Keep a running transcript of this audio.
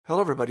Hello,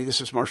 everybody. This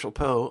is Marshall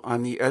Poe.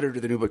 I'm the editor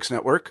of the New Books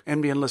Network.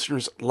 NBN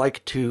listeners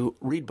like to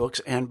read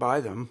books and buy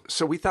them.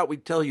 So we thought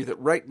we'd tell you that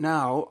right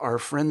now, our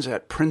friends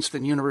at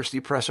Princeton University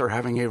Press are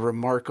having a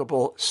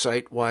remarkable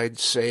site-wide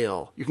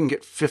sale. You can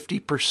get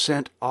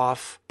 50%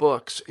 off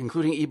books,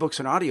 including ebooks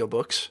and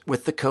audiobooks,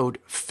 with the code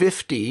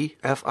 50,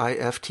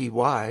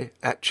 F-I-F-T-Y,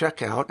 at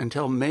checkout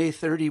until May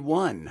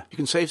 31. You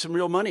can save some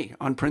real money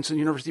on Princeton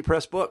University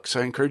Press books.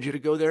 I encourage you to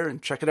go there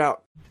and check it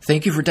out.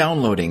 Thank you for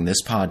downloading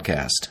this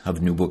podcast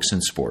of New Books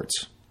in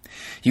Sports.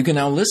 You can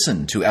now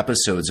listen to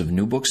episodes of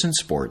New Books in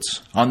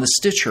Sports on the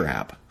Stitcher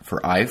app for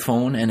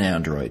iPhone and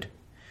Android.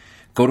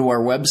 Go to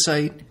our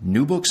website,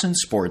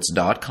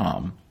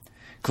 newbooksinsports.com,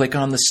 click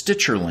on the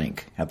Stitcher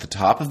link at the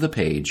top of the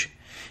page,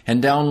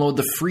 and download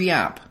the free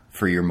app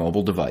for your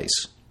mobile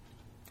device.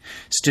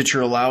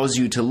 Stitcher allows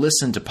you to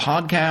listen to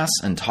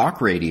podcasts and talk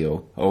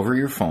radio over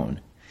your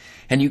phone,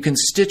 and you can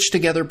stitch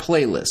together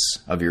playlists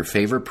of your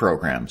favorite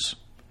programs,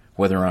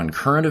 whether on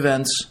current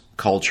events,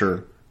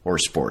 culture, or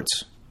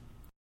sports.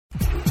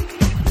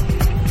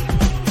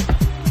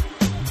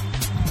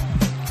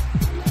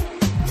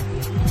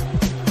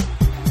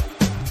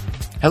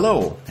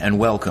 Hello, and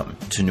welcome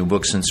to New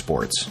Books in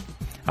Sports.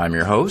 I'm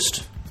your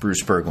host,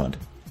 Bruce Berglund.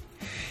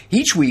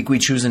 Each week we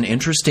choose an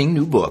interesting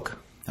new book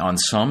on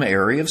some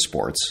area of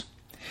sports,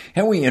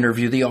 and we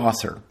interview the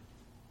author.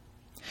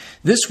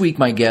 This week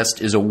my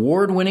guest is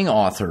award-winning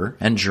author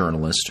and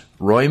journalist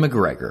Roy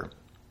MacGregor.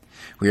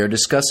 We are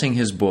discussing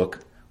his book,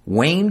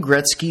 Wayne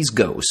Gretzky's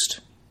Ghost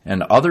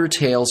and Other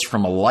Tales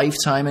from a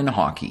Lifetime in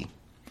Hockey,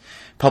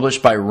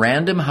 published by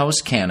Random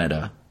House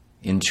Canada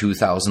in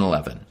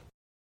 2011.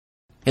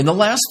 In the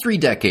last 3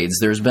 decades,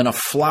 there's been a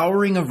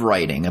flowering of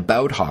writing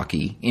about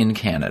hockey in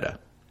Canada.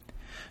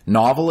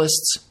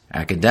 Novelists,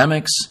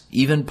 academics,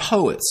 even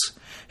poets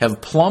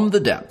have plumbed the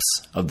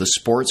depths of the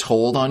sport's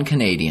hold on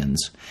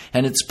Canadians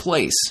and its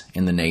place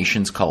in the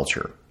nation's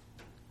culture.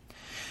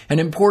 An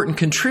important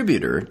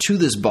contributor to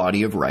this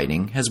body of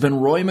writing has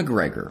been Roy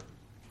MacGregor.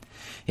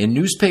 In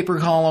newspaper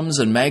columns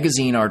and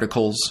magazine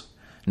articles,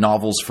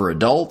 novels for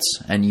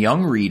adults and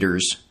young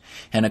readers,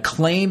 and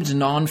acclaimed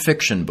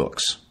nonfiction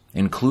books,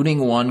 including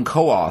one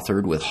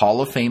co-authored with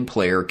Hall of Fame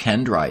player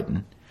Ken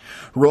Dryden,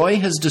 Roy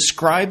has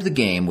described the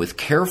game with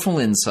careful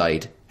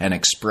insight and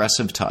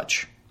expressive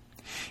touch,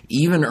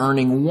 even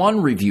earning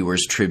one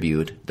reviewer's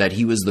tribute that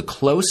he was the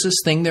closest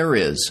thing there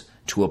is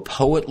to a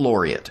poet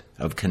laureate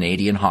of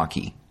Canadian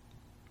hockey.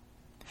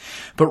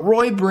 But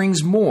Roy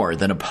brings more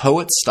than a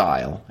poet's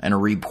style and a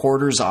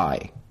reporter's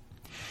eye.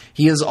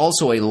 He is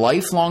also a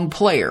lifelong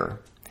player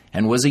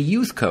and was a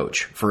youth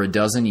coach for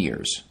 12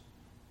 years.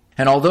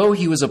 And although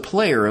he was a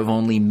player of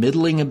only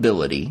middling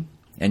ability,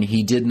 and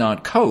he did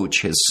not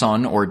coach his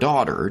son or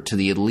daughter to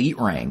the elite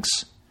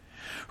ranks,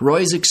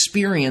 Roy's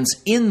experience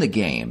in the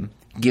game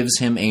gives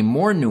him a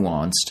more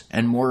nuanced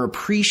and more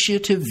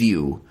appreciative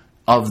view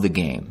of the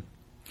game.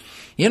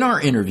 In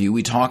our interview,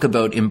 we talk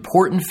about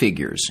important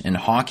figures in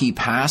hockey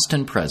past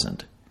and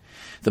present,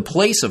 the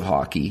place of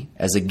hockey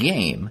as a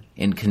game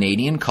in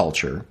Canadian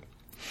culture,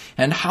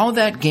 and how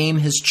that game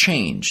has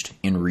changed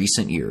in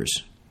recent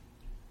years.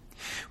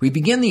 We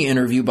begin the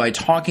interview by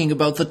talking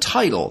about the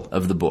title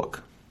of the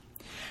book.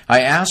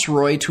 I asked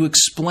Roy to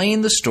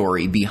explain the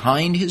story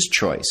behind his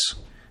choice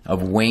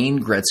of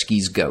Wayne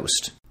Gretzky's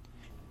Ghost.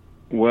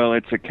 Well,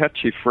 it's a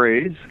catchy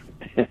phrase,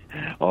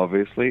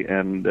 obviously,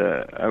 and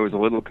I was a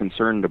little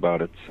concerned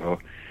about it, so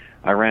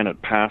I ran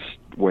it past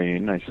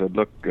Wayne. I said,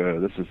 look,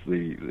 this is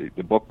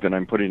the book that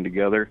I'm putting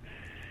together,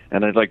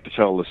 and I'd like to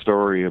tell the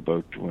story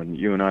about when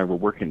you and I were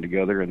working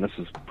together, and this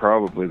is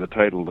probably the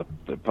title that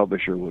the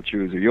publisher will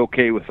choose. Are you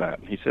okay with that?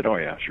 And he said, oh,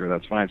 yeah, sure,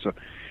 that's fine. So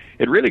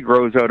it really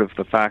grows out of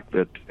the fact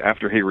that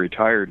after he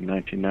retired in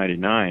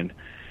 1999,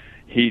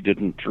 he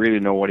didn't really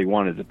know what he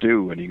wanted to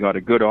do, and he got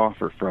a good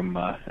offer from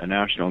a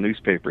national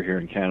newspaper here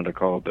in Canada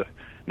called the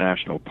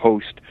National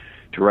Post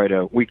to write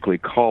a weekly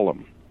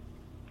column.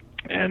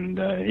 And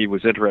he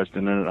was interested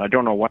in it. I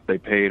don't know what they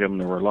paid him.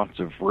 There were lots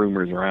of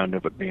rumors around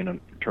it being a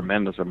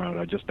tremendous amount.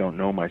 I just don't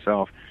know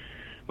myself.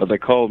 But they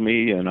called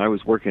me, and I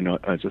was working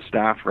as a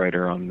staff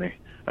writer on the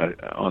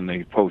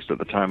Post at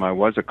the time. I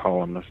was a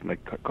columnist, and they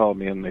called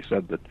me and they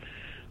said that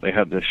they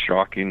had this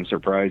shocking,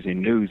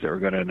 surprising news they were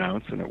going to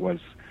announce, and it was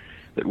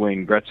that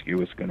Wayne Gretzky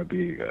was going to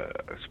be a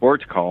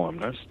sports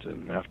columnist.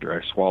 And after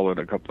I swallowed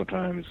a couple of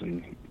times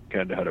and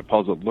kind of had a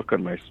puzzled look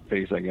on my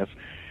face, I guess,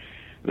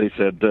 they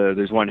said,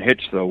 there's one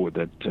hitch, though,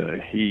 that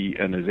he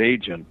and his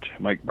agent,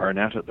 Mike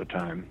Barnett at the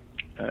time,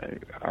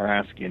 are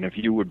asking if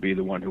you would be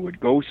the one who would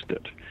ghost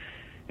it.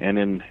 And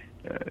in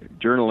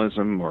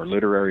journalism or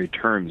literary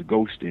terms,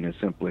 ghosting is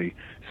simply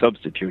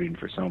substituting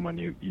for someone.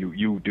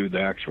 You do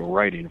the actual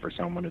writing for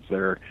someone. It's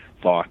their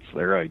thoughts,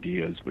 their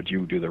ideas, but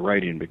you do the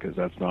writing because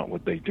that's not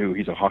what they do.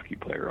 He's a hockey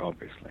player,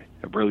 obviously,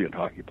 a brilliant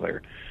hockey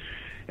player.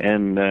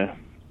 And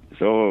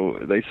so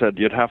they said,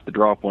 you'd have to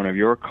drop one of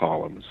your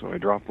columns. So I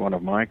dropped one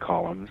of my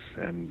columns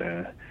and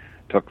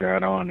took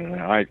that on.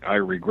 And I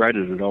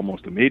regretted it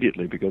almost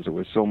immediately because it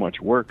was so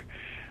much work.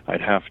 I'd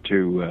have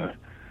to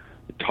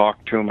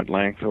talk to him at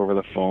length over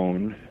the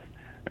phone,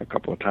 a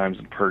couple of times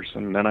in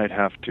person. Then I'd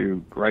have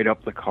to write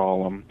up the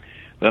column.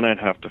 Then I'd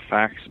have to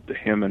fax it to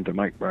him and to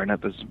Mike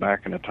Barnett. This is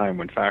back in a time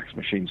when fax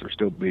machines were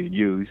still being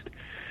used.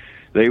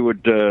 They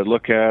would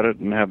look at it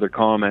and have their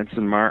comments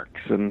and marks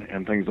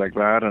and things like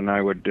that, and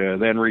I would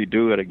then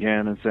redo it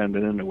again and send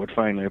it in. It would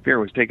finally appear.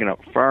 It was taking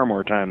up far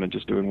more time than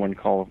just doing one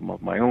column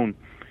of my own,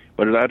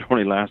 but that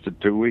only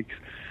lasted 2 weeks.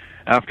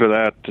 After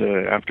that,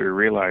 after I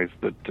realized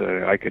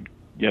that I could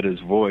get his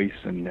voice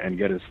and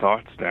get his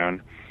thoughts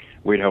down,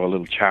 we'd have a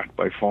little chat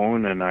by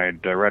phone, and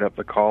I'd write up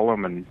the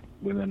column, and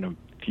within a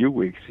few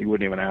weeks, he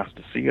wouldn't even ask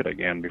to see it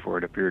again before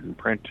it appeared in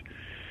print.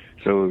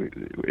 So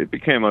it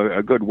became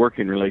a good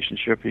working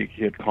relationship. He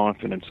had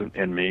confidence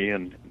in me,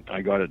 and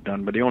I got it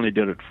done. But he only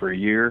did it for a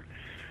year.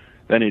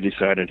 Then he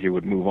decided he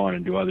would move on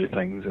and do other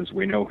things. As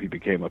we know, he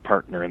became a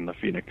partner in the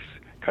Phoenix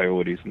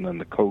Coyotes and then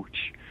the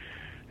coach.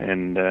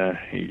 And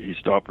he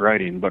stopped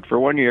writing. But for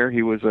 1 year,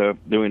 he was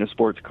doing a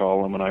sports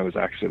column, and I was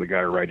actually the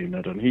guy writing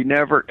it. And he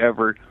never,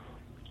 ever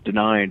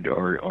denied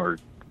or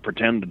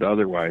pretended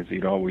otherwise.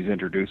 He'd always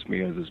introduced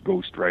me as his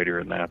ghostwriter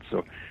and that.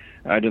 So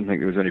I didn't think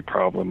there was any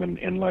problem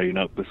in lighting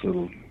up this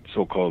little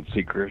so-called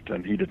secret,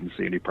 and he didn't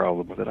see any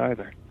problem with it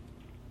either.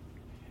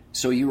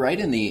 So you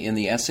write in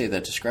the essay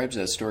that describes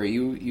that story,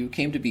 you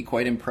came to be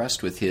quite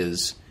impressed with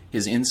his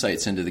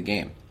insights into the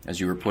game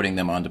as you were putting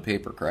them onto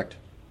paper, correct?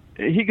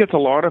 He gets a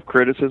lot of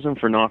criticism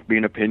for not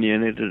being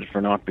opinionated, for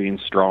not being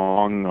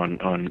strong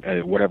on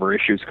whatever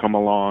issues come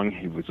along.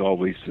 He was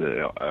always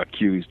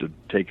accused of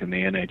taking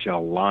the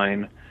NHL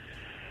line.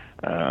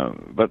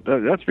 But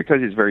that's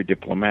because he's very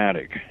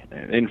diplomatic.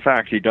 In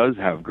fact, he does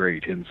have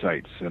great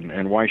insights,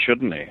 and why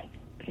shouldn't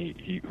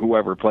he?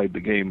 Whoever played the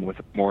game with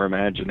more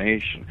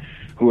imagination,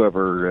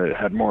 whoever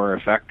had more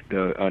effect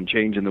on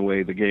changing the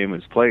way the game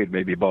is played,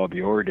 maybe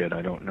Bobby Orr did,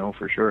 I don't know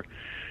for sure,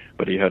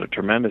 but he had a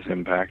tremendous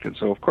impact, and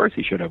so of course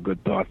he should have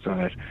good thoughts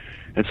on it.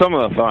 And some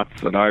of the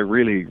thoughts that I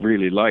really,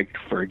 really liked,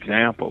 for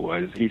example,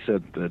 was he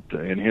said that,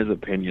 in his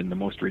opinion, the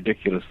most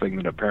ridiculous thing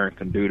that a parent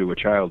can do to a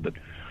child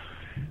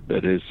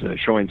that is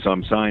showing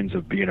some signs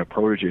of being a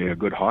protege, a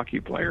good hockey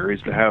player,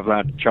 is to have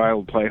that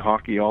child play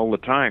hockey all the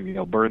time.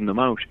 You'll burn them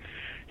out.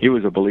 He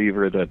was a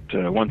believer that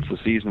once the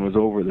season was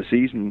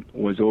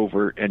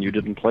over, and you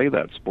didn't play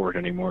that sport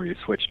anymore. You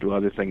switched to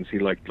other things. He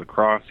liked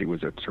lacrosse. He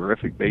was a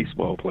terrific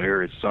baseball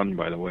player. His son,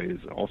 by the way,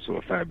 is also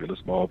a fabulous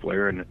ball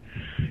player and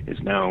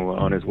is now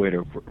on his way to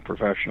a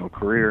professional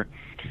career.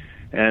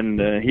 And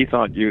he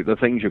thought the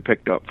things you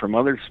picked up from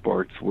other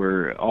sports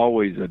were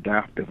always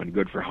adaptive and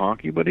good for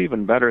hockey, but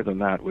even better than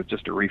that was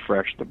just to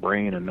refresh the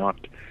brain and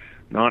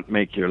not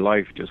make your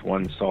life just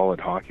one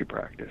solid hockey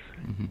practice.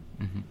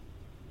 Mm-hmm, mm-hmm.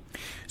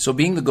 So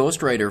being the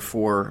ghostwriter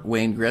for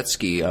Wayne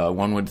Gretzky,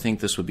 one would think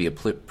this would be a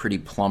pretty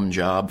plum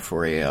job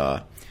for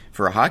a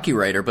hockey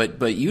writer,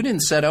 but you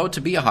didn't set out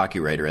to be a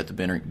hockey writer at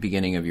the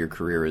beginning of your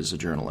career as a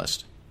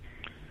journalist.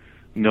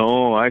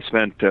 No, I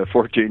spent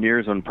 14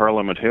 years on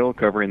Parliament Hill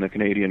covering the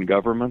Canadian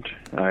government.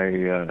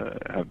 I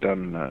have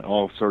done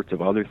all sorts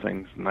of other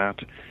things than that.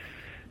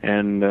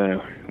 And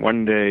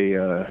one day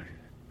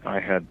I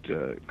had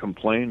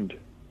complained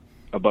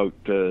about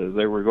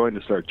they were going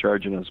to start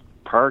charging us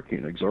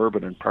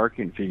exorbitant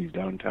parking fees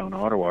downtown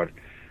Ottawa.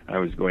 I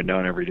was going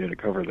down every day to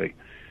cover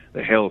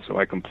the Hill, so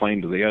I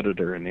complained to the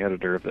editor, and the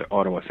editor of the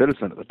Ottawa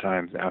Citizen at the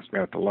time asked me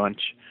out to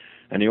lunch.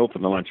 And he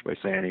opened the lunch by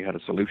saying he had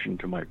a solution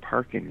to my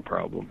parking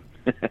problem.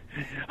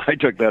 I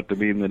took that to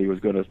mean that he was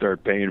going to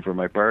start paying for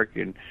my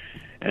parking.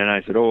 And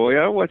I said, oh,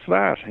 yeah, what's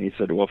that? And he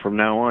said, well, from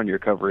now on, you're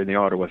covering the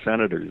Ottawa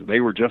Senators. They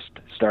were just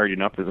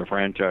starting up as a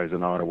franchise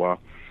in Ottawa,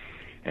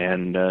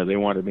 and they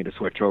wanted me to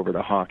switch over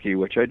to hockey,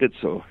 which I did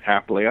so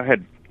happily. I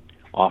had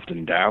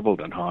often dabbled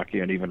in hockey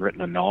and even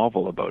written a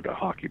novel about a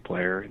hockey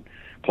player and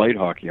played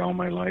hockey all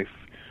my life.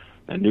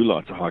 I knew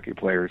lots of hockey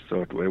players,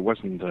 so it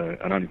wasn't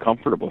an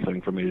uncomfortable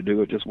thing for me to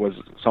do. It just was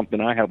something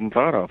I hadn't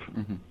thought of.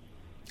 Mm-hmm.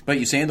 But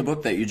you say in the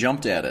book that you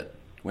jumped at it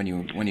when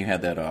you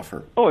had that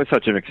offer. Oh, it's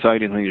such an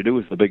exciting thing to do.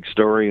 It's the big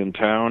story in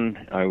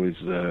town. I was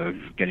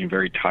getting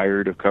very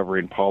tired of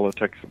covering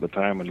politics at the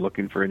time and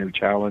looking for a new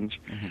challenge.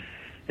 Mm-hmm.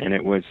 And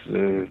it was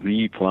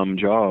the plum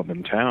job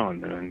in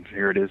town. And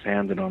here it is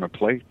handed on a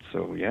plate.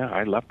 So, yeah,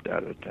 I leapt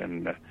at it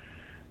and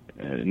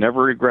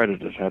never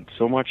regretted it. Had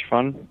so much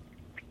fun.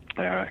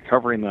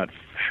 Covering that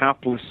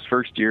hapless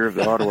first year of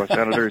the Ottawa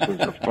Senators was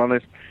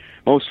the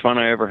most fun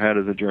I ever had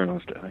as a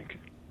journalist, I think.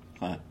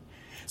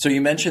 So you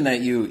mentioned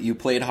that you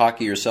played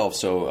hockey yourself.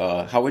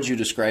 So how would you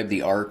describe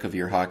the arc of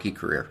your hockey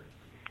career?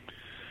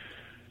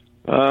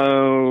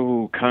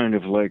 Oh, kind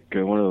of like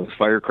one of those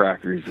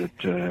firecrackers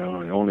that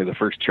only the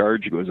first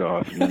charge goes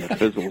off and then it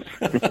fizzles.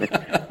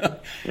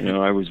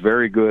 I was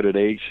very good at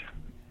 8,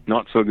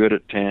 not so good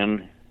at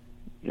 10,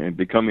 and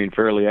becoming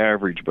fairly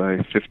average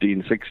by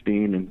 15,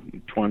 16,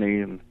 and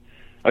 20, and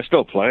I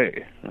still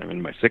play. I'm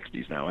in my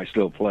 60s now. I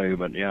still play,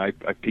 but yeah,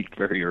 I peaked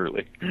very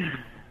early.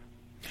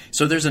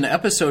 So there's an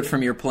episode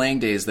from your playing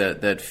days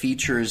that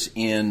features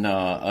in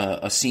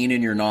a scene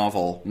in your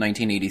novel,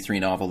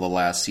 1983 novel, The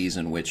Last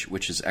Season,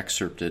 which is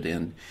excerpted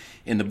in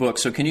the book.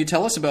 So can you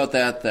tell us about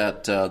that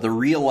the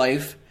real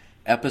life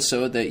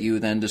episode that you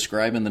then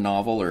describe in the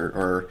novel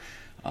or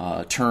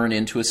turn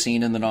into a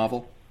scene in the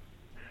novel?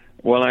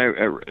 Well,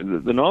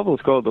 the novel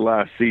is called The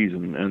Last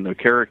Season, and the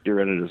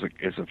character in it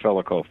is a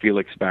fellow called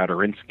Felix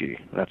Badurinsky.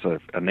 That's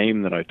a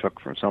name that I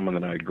took from someone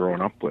that I'd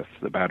grown up with,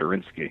 the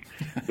Badurinsky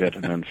bit.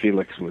 And then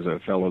Felix was a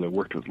fellow that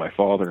worked with my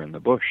father in the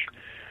bush.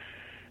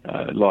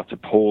 Lots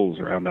of Poles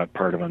around that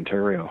part of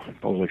Ontario,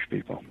 Polish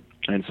people.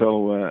 And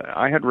so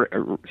I had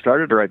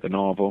started to write the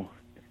novel,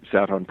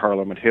 sat on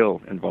Parliament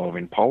Hill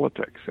involving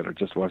politics, and it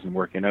just wasn't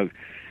working out.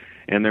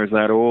 And there's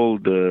that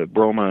old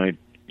bromide,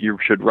 you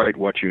should write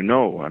what you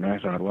know. And I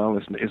thought, well,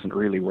 this isn't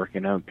really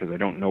working out because I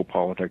don't know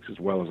politics as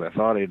well as I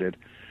thought I did.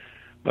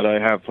 But I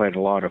have played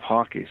a lot of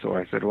hockey, so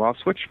I said, well, I'll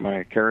switch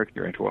my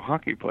character into a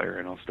hockey player,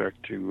 and I'll start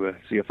to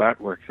see if that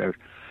works out.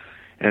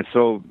 And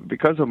so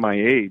because of my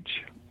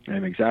age,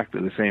 I'm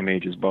exactly the same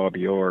age as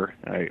Bobby Orr.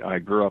 I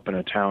grew up in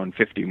a town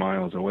 50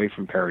 miles away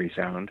from Parry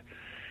Sound,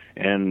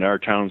 and our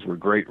towns were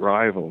great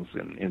rivals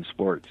in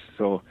sports.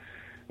 So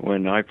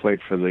when I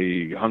played for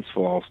the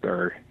Huntsville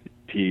All-Star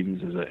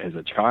teams as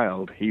a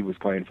child, he was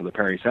playing for the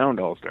Parry Sound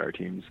All-Star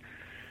teams,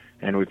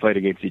 and we played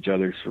against each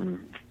other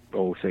from,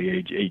 say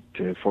age 8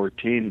 to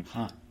 14.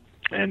 Huh.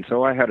 And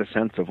so I had a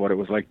sense of what it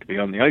was like to be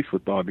on the ice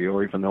with Bobby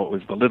Orr, even though it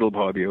was the little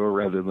Bobby Orr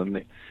rather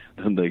than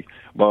the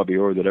Bobby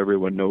Orr that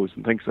everyone knows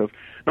and thinks of.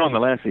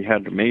 Nonetheless, he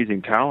had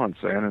amazing talents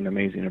and an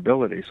amazing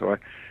ability, so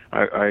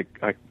I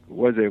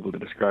was able to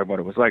describe what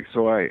it was like.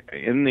 So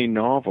in the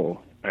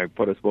novel, I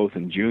put us both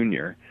in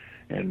junior,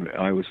 and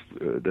I was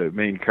the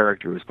main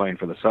character was playing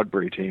for the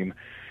Sudbury team,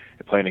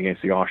 playing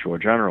against the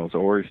Oshawa Generals,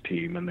 Orr's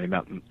team, and they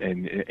met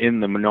in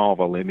the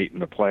novel. They meet in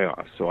the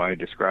playoffs. So I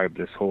described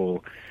this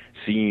whole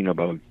scene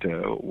about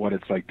what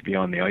it's like to be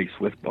on the ice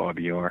with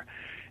Bobby Orr.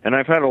 And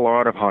I've had a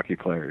lot of hockey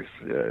players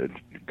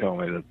tell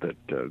me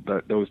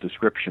that those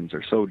descriptions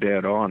are so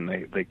dead on.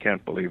 They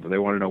can't believe it. They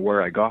want to know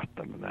where I got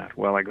them and that.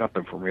 Well, I got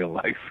them from real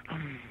life.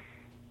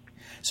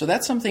 So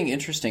that's something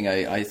interesting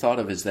I thought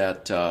of is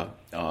that,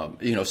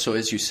 so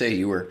as you say,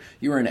 you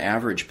were an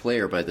average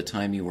player by the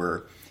time you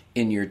were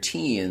in your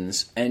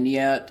teens, and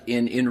yet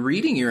in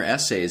reading your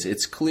essays,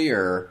 it's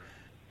clear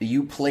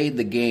you played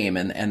the game,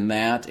 and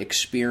that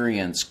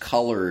experience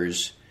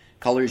colors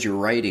your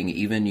writing,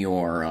 even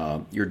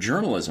your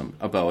journalism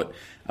about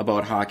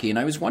hockey. And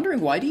I was wondering,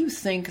 why do you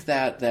think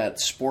that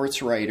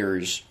sports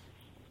writers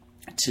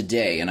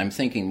today, and I'm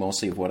thinking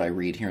mostly of what I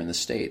read here in the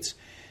States,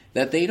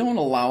 that they don't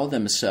allow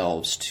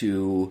themselves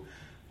to,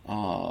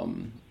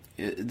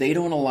 they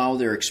don't allow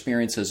their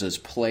experiences as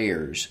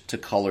players to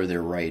color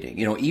their writing.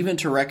 Even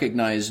to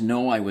recognize,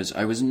 no, I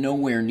was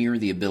nowhere near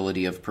the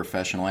ability of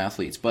professional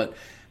athletes, but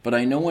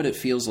I know what it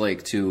feels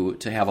like to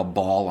have a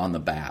ball on the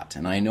bat,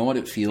 and I know what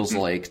it feels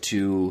like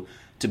to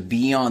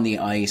be on the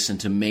ice and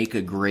to make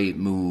a great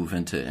move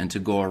and to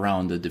go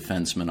around the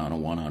defenseman on a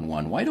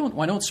one-on-one. Why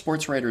don't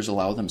sports writers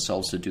allow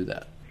themselves to do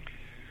that?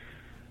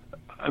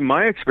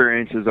 My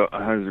experience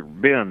has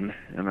been,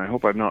 and I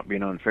hope I'm not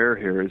being unfair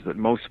here, is that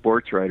most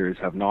sports writers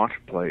have not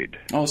played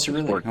sports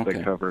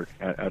they cover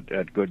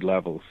at good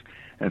levels,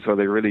 and so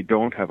they really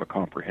don't have a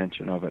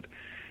comprehension of it.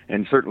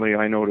 And certainly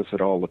I notice it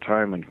all the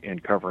time in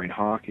covering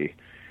hockey,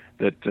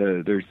 that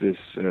there's this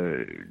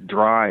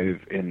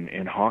drive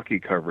in hockey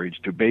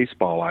coverage to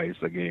baseballize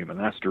the game, and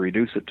that's to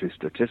reduce it to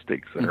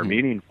statistics that are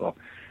meaningful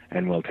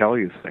and will tell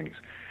you things.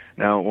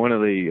 Now, one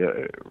of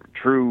the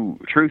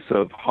truths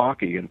of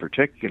hockey in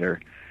particular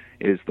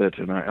is that,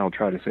 and I'll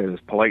try to say this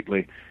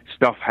politely,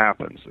 stuff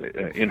happens.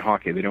 In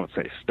hockey, they don't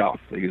say stuff.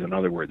 They use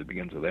another word that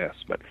begins with S,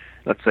 but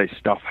let's say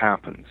stuff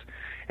happens.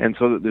 And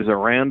so there's a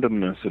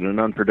randomness and an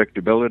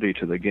unpredictability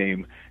to the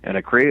game and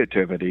a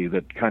creativity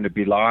that kind of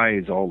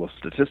belies all the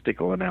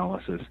statistical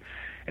analysis.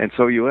 And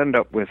so you end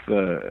up with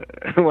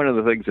one of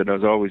the things that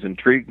has always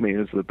intrigued me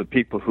is that the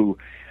people who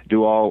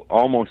do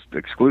almost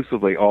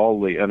exclusively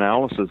all the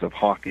analysis of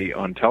hockey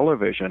on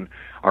television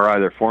are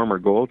either former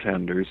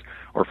goaltenders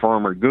or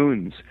former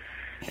goons.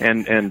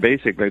 And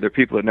basically they're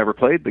people that never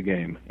played the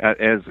game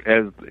as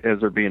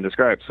they're being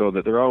described, so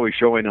that they're always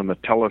showing on the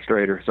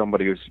telestrator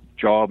somebody whose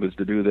job is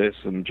to do this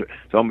and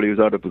somebody who's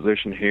out of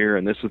position here,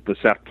 and this is the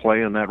set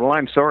play and that. Well,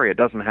 I'm sorry, it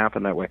doesn't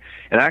happen that way.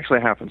 It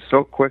actually happens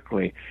so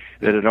quickly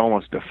that it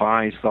almost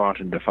defies thought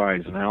and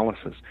defies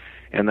analysis.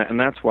 And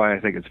that's why I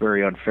think it's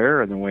very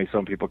unfair in the way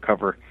some people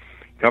cover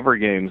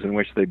games in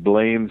which they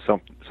blame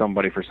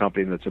somebody for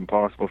something that's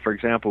impossible. For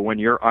example, when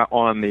you're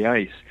on the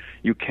ice,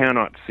 you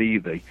cannot see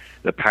the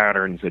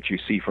patterns that you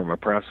see from a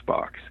press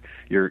box.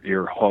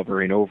 You're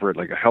hovering over it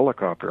like a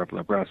helicopter up in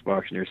the press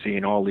box, and you're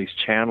seeing all these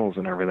channels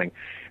and everything.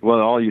 Well,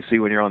 all you see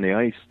when you're on the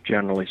ice,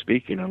 generally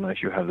speaking,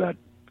 unless you have that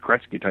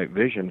Gretzky-type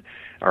vision,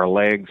 are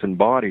legs and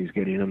bodies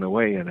getting in the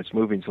way, and it's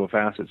moving so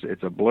fast,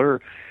 it's a blur.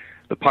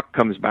 The puck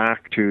comes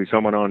back to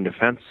someone on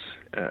defense,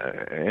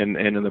 and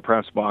in the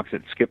press box,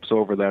 it skips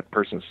over that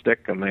person's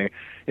stick, and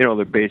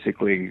they're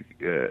basically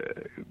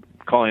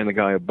calling the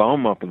guy a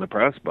bum up in the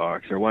press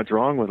box, or what's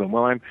wrong with him?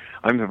 Well,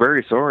 I'm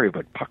very sorry,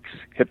 but pucks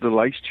hit the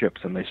ice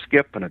chips and they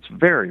skip, and it's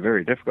very,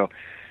 very difficult.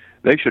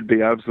 they should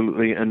be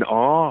absolutely in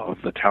awe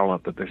of the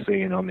talent that they're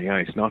seeing on the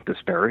ice, not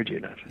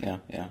disparaging it. Yeah,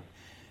 yeah.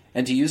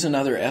 And to use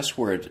another S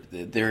word,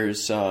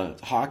 there's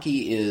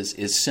hockey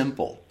is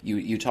simple.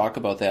 You talk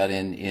about that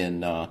in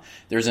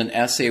there's an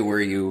essay where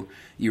you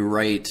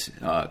write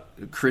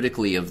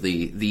critically of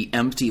the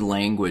empty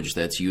language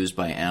that's used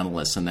by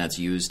analysts and that's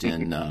used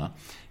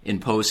in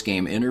post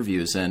game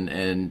interviews,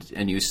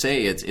 and you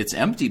say it's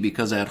empty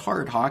because at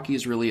heart hockey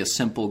is really a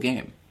simple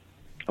game.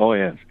 Oh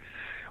yes.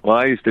 Well,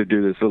 I used to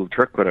do this little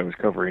trick when I was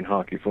covering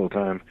hockey full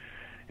time.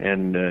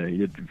 And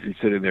you'd be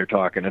sitting there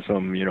talking to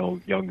some,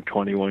 young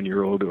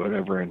 21-year-old or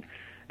whatever,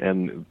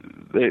 and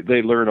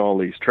they learn all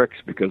these tricks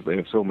because they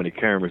have so many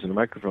cameras and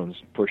microphones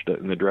pushed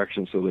in the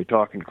direction, so they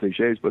talk in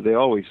cliches, but they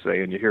always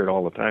say, and you hear it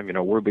all the time,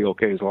 we'll be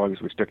okay as long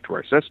as we stick to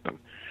our system.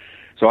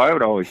 So I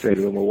would always say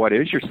to them, well, what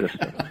is your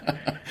system?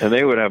 And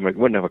they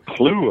wouldn't have a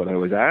clue what I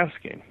was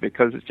asking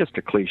because it's just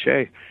a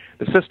cliche.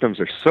 The systems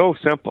are so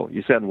simple.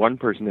 You send one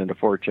person into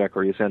forecheck,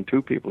 or you send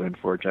two people into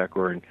forecheck,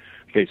 or in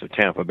the case of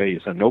Tampa Bay, you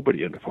send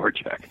nobody into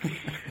forecheck.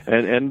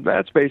 and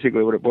that's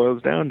basically what it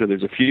boils down to.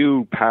 There's a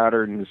few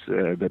patterns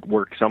that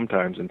work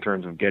sometimes in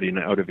terms of getting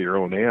out of your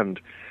own end,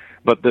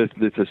 but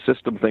the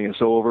system thing is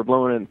so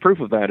overblown. And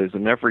proof of that is,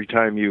 in every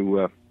time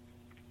you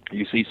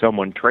see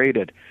someone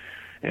traded,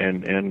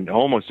 and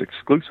almost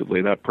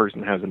exclusively that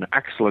person has an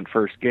excellent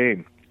first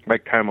game.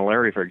 Mike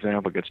Camilleri, for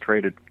example, gets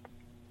traded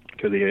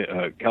to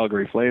the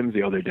Calgary Flames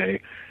the other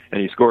day, and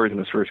he scores in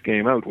his first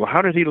game out. Well,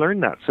 how did he learn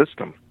that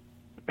system?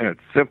 And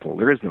it's simple.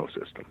 There is no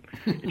system.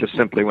 He just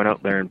simply went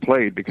out there and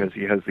played because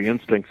he has the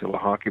instincts of a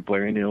hockey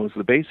player and he knows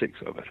the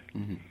basics of it.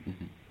 Mm-hmm,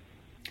 mm-hmm.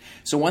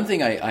 So one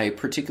thing I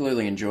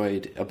particularly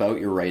enjoyed about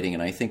your writing,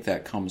 and I think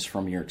that comes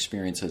from your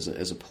experience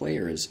as a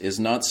player, is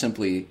not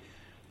simply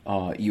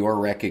your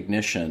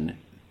recognition.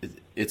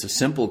 It's a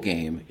simple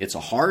game. It's a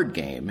hard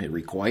game. It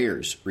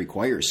requires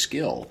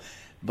skill.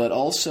 But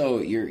also,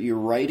 your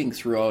writing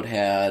throughout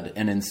had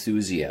an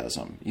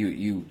enthusiasm.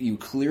 You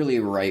clearly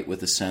write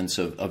with a sense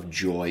of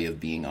joy of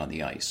being on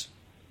the ice.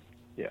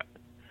 Yeah,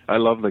 I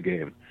love the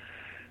game.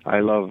 I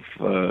love,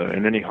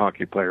 and any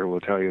hockey player will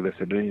tell you this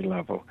at any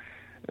level,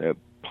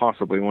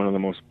 possibly one of the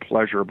most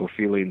pleasurable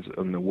feelings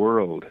in the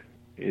world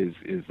is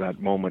that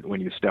moment when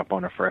you step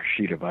on a fresh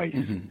sheet of ice.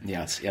 Mm-hmm.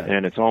 Yes, yeah.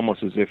 And it's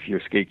almost as if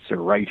your skates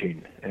are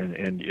writing,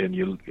 and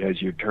you,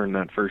 as you turn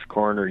that first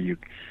corner,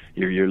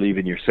 you're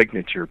leaving your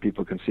signature.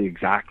 People can see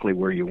exactly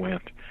where you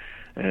went.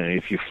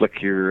 If you flick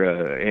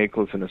your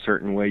ankles in a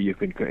certain way, you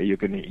can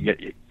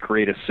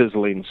create a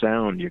sizzling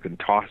sound. You can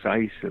toss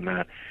ice and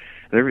that.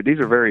 These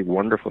are very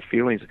wonderful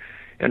feelings.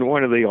 And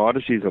one of the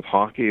oddities of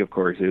hockey, of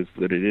course, is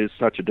that it is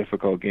such a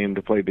difficult game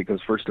to play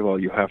because, first of all,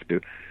 you have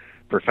to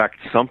perfect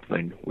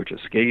something, which is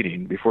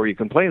skating, before you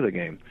can play the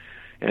game.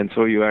 And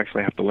so you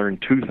actually have to learn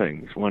two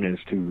things. One is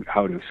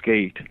how to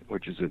skate,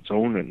 which is its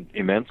own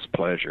immense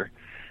pleasure,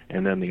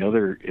 and then the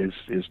other is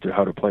to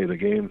how to play the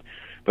game.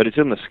 But it's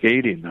in the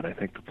skating that I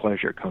think the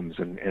pleasure comes.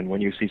 And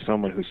when you see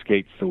someone who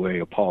skates the way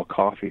a Paul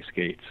Coffey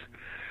skates,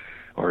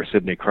 or a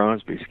Sidney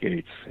Crosby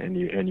skates, and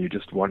you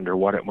just wonder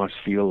what it must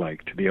feel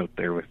like to be out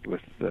there with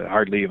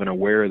hardly even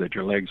aware that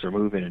your legs are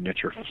moving and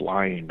yet you're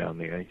flying down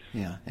the ice.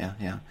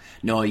 Yeah.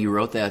 Noah, you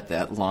wrote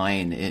that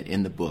line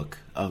in the book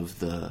of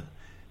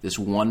this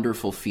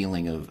wonderful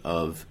feeling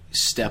of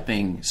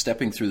stepping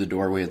through the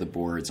doorway of the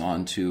boards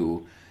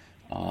onto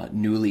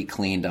newly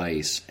cleaned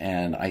ice,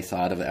 and I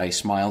thought of it. I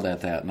smiled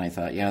at that, and I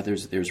thought, yeah,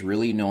 there's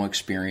really no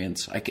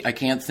experience. I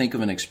can't think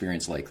of an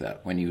experience like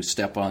that when you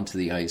step onto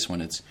the ice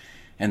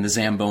and the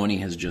Zamboni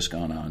has just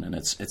gone on, and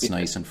it's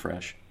nice and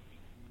fresh.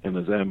 And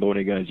the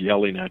Zamboni guy's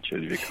yelling at you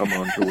if you come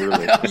on too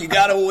early. You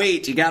gotta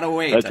wait.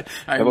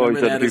 I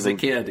remember that as a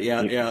kid.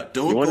 Yeah.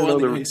 Don't go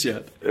on the ice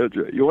yet.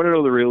 You want to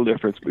know the real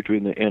difference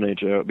between the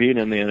NHL, being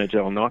in the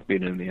NHL, not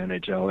being in the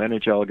NHL.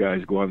 NHL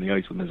guys go on the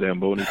ice when the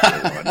Zamboni go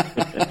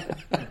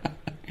on.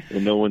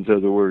 And no one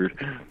says a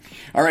word.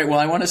 All right, well,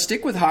 I want to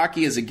stick with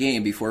hockey as a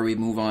game before we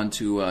move on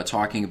to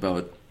talking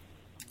about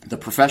the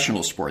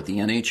professional sport, the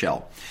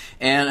NHL.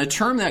 And a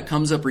term that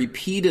comes up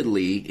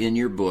repeatedly in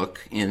your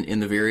book, in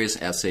the various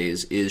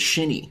essays, is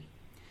shinny.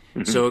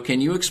 Mm-hmm. So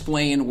can you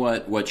explain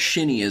what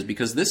shinny is?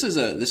 Because this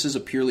is a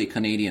purely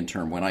Canadian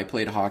term. When I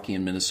played hockey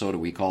in Minnesota,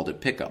 we called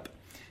it pickup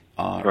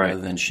rather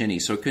than shinny.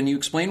 So can you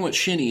explain what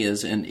shinny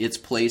is and its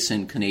place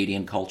in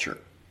Canadian culture?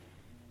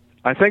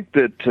 I think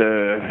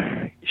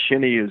that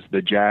shinny is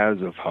the jazz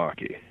of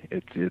hockey.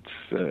 It's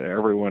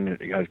everyone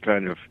has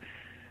kind of,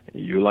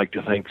 you like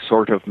to think,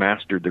 sort of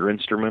mastered their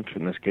instrument,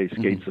 in this case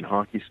skates and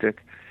hockey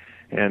stick,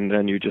 and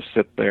then you just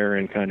sit there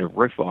and kind of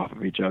riff off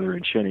of each other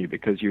in shinny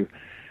because you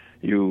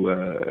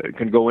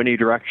can go any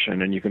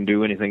direction and you can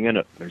do anything in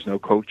it. There's no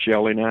coach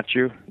yelling at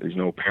you. There's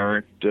no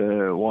parent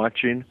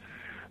watching.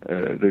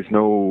 There's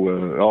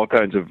no all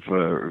kinds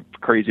of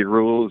crazy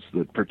rules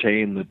that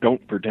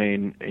don't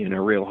pertain in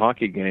a real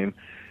hockey game,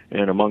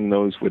 and among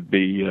those would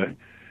be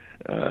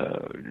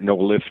no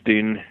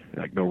lifting,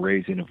 like no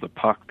raising of the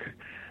puck,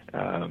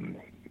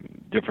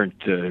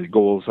 different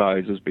goal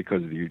sizes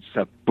because you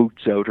set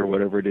boots out or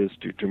whatever it is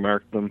to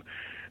mark them.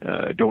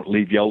 don't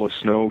leave yellow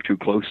snow too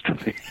close to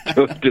the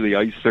to the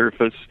ice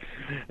surface,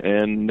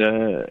 and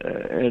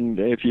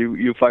if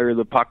you fire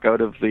the puck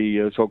out of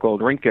the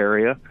so-called rink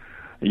area,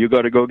 you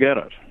got to go get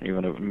it,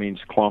 even if it means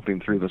clomping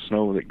through the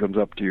snow that comes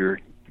up to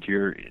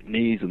your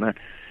knees and that.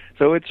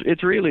 So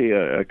it's really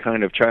a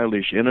kind of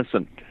childish,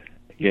 innocent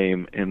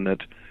game in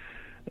that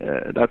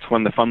that's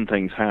when the fun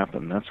things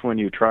happen. That's when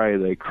you try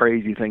the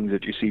crazy things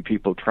that you see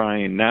people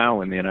trying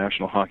now in the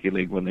National Hockey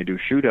League when they do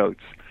shootouts.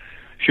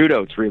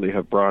 Shootouts really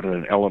have brought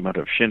an element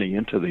of shinny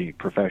into the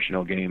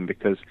professional game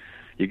because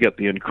you get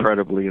the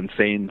incredibly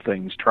insane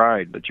things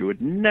tried that you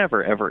would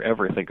never, ever,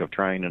 ever think of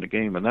trying in a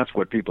game, and that's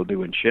what people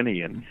do in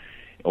shinny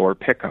or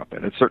pickup,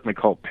 and it's certainly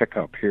called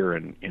pickup here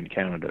in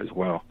Canada as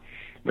well.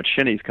 But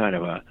shinny's kind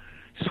of a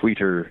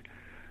sweeter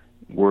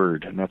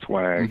word, and that's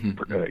why I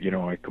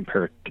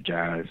compare it to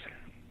jazz.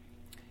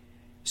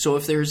 So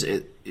if there's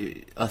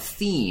a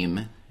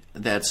theme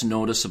that's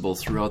noticeable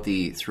throughout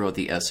the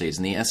essays,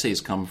 and the essays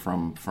come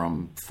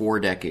from 4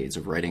 decades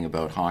of writing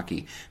about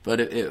hockey,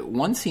 but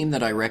one theme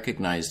that I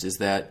recognized is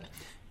that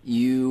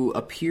you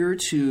appear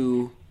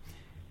to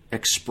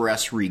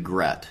express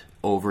regret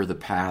over the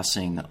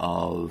passing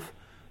of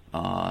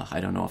I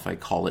don't know if I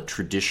call it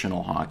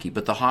traditional hockey,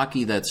 but the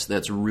hockey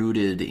that's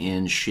rooted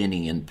in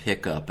shinny and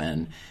pickup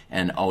and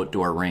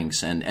outdoor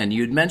rinks. And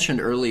you'd mentioned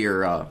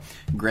earlier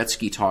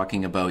Gretzky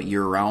talking about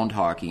year-round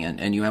hockey,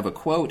 and you have a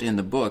quote in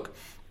the book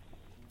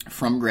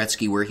from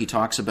Gretzky where he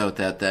talks about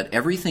that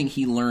everything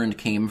he learned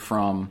came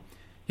from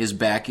his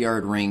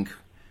backyard rink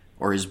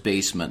or his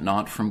basement,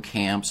 not from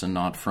camps and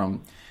not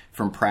from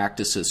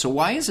practices. So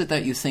why is it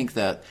that you think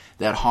that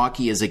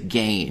hockey as a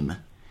game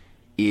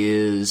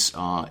is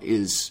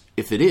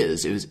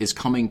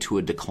coming to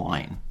a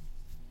decline?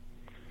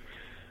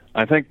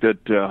 I think that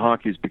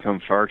hockey's become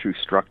far too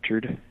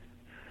structured.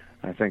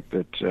 I think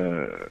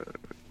that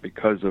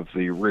because of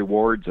the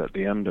rewards at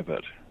the end of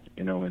it,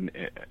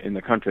 in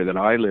the country that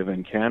I live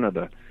in,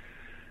 Canada,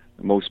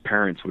 most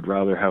parents would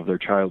rather have their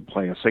child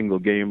play a single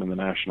game in the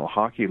National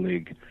Hockey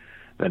League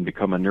than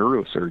become a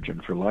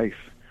neurosurgeon for life.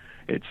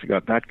 It's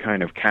got that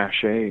kind of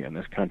cachet in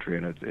this country,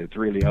 and it's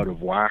really out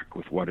of whack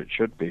with what it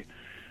should be.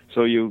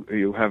 So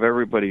you have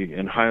everybody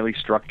in highly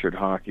structured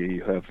hockey.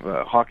 You have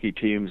hockey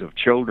teams of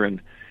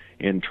children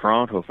in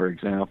Toronto, for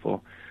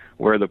example,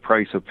 where the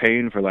price of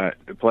playing for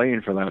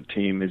that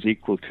team is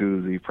equal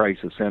to the price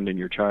of sending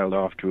your child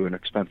off to an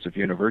expensive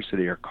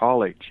university or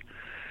college.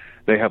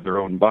 They have their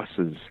own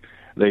buses.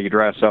 They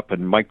dress up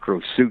in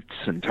micro suits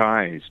and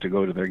ties to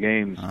go to their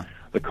games.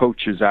 The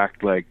coaches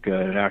act like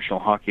National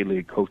Hockey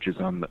League coaches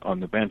on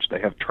the bench.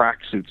 They have track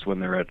suits when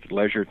they're at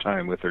leisure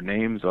time with their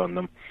names on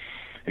them.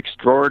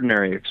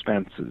 Extraordinary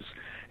expenses.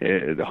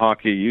 The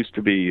hockey used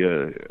to be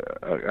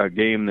a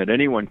game that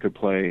anyone could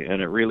play,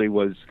 and it really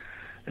was,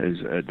 as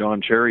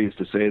Don Cherry used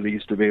to say, they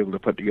used to be able to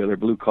put together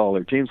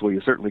blue-collar teams. Well, you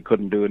certainly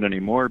couldn't do it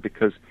anymore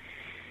because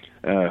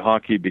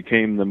hockey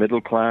became the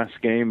middle-class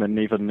game, and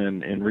even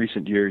in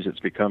recent years it's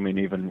becoming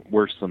even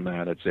worse than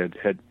that. It's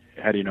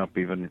heading up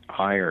even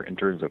higher in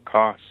terms of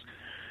costs.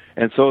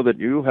 And so that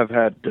you have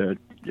had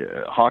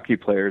hockey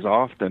players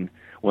often,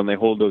 when they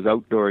hold those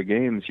outdoor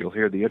games, you'll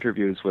hear the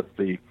interviews with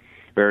the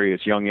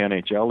various young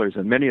NHLers,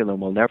 and many of them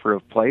will never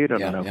have played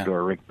on an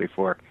outdoor rink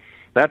before.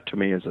 That, to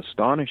me, is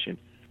astonishing.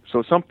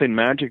 So something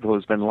magical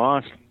has been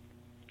lost,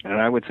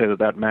 and I would say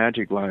that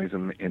magic lies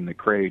in the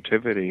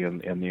creativity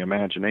and the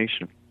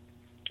imagination.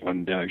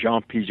 And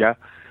Jean Piaget,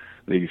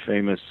 the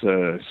famous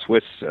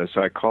Swiss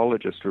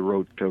psychologist who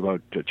wrote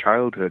about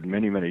childhood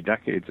many, many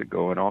decades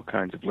ago in all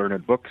kinds of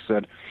learned books,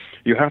 said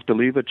you have to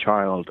leave a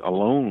child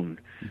alone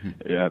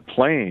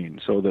playing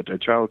so that a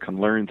child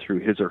can learn through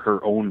his or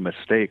her own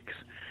mistakes.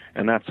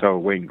 And that's how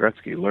Wayne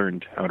Gretzky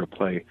learned how to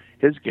play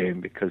his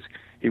game, because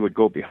he would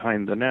go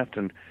behind the net,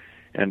 and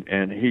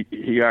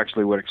he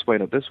actually would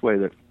explain it this way,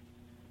 that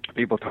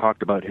people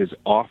talked about his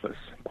office,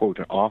 quote,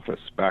 an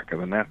office back of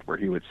the net where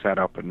he would set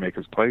up and make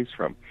his plays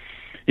from.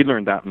 He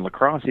learned that in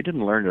lacrosse. He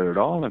didn't learn it at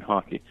all in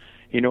hockey.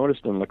 He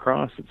noticed in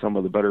lacrosse that some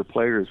of the better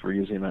players were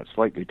using that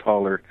slightly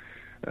taller,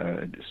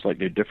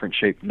 slightly different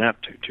shaped net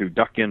to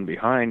duck in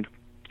behind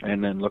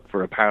and then look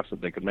for a pass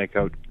that they could make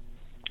out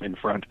in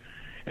front.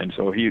 And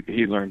so he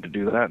learned to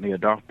do that, and he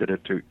adopted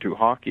it to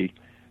hockey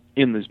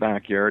in his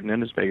backyard and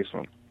in his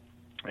basement.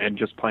 And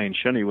just playing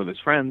shinny with his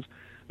friends,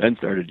 then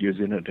started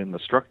using it in the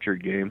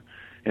structured game,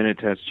 and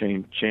it has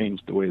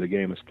changed the way the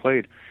game is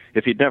played.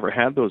 If he'd never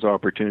had those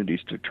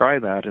opportunities to try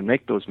that and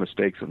make those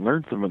mistakes and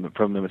learn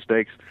from the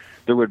mistakes,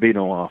 there would be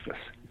no office.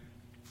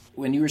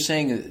 When you were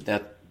saying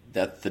that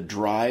the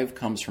drive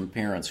comes from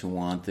parents who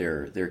want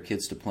their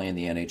kids to play in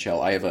the NHL,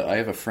 I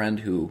have a friend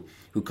who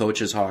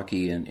coaches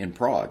hockey in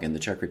Prague, in the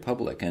Czech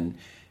Republic,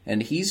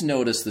 and he's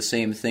noticed the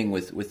same thing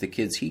with the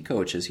kids he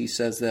coaches. He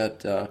says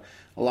that a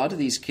lot of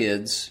these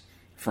kids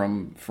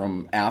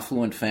from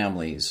affluent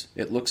families,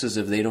 it looks as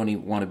if they don't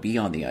even want to be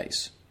on the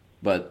ice,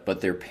 but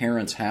their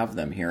parents have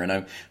them here.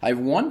 And I've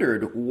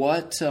wondered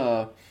what's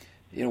going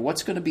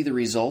to be the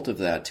result of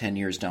that 10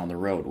 years down the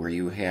road, where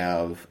you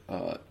have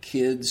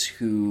kids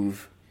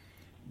who've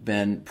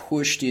been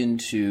pushed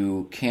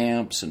into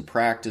camps and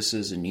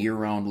practices and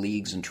year-round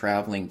leagues and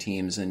traveling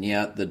teams, and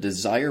yet the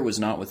desire was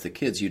not with the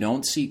kids. You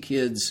don't see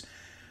kids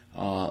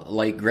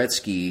like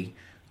Gretzky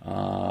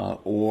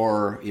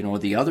or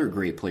the other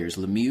great players,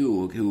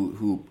 Lemieux,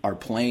 who are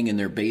playing in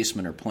their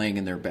basement or playing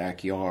in their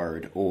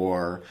backyard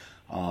or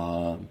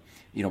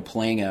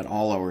playing at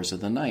all hours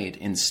of the night.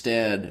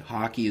 Instead,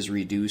 hockey is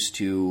reduced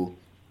to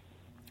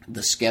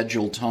the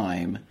scheduled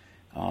time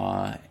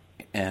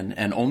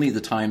and only the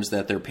times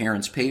that their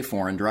parents pay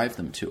for and drive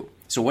them to.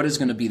 So what is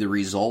going to be the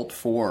result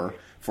for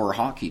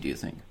hockey, do you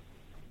think?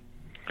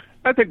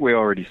 I think we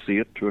already see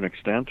it to an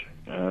extent.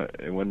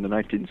 When the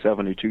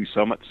 1972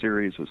 Summit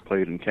Series was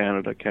played in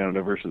Canada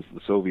versus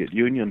the Soviet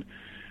Union,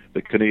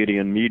 the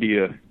Canadian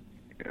media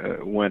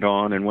went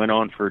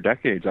on for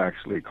decades,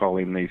 actually,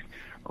 calling the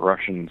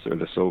Russians or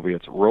the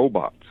Soviets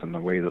robots in the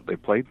way that they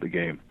played the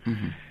game.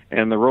 Mm-hmm.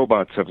 And the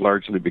robots have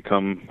largely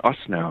become us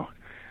now.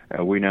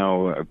 We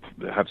now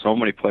have so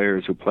many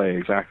players who play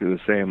exactly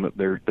the same that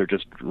they're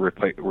just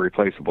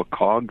replaceable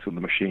cogs in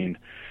the machine.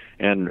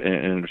 And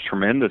a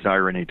tremendous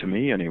irony to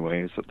me,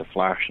 anyway, is that the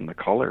flash and the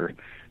color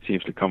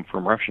seems to come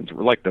from Russians.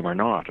 We like them or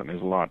not, and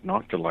there's a lot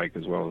not to like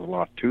as well as a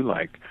lot to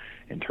like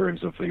in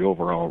terms of the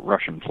overall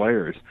Russian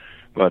players.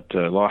 But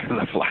a lot of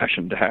the flash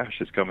and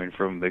dash is coming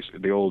from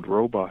the old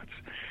robots.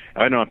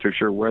 I'm not too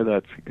sure where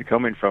that's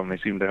coming from. They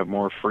seem to have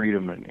more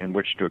freedom in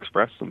which to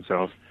express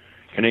themselves.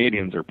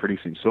 Canadians are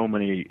producing so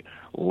many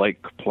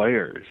like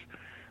players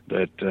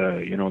that,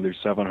 there's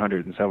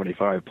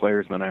 775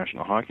 players in the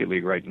National Hockey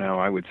League right now.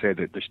 I would say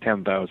that there's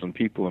 10,000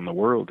 people in the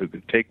world who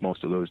could take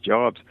most of those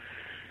jobs,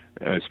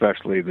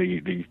 especially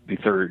the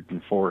third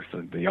and fourth,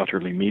 and the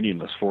utterly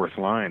meaningless fourth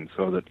line,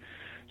 so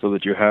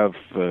that you have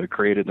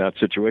created that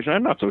situation.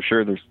 I'm not so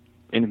sure there's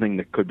anything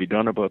that could be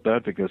done about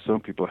that, because some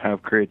people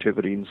have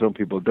creativity and some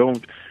people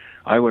don't.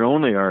 I would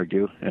only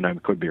argue, and I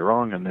could be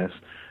wrong on this,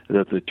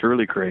 that the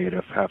truly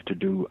creative have to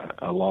do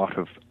a lot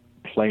of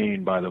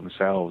playing by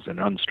themselves in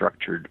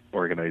unstructured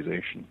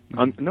organization.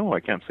 No,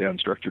 I can't say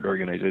unstructured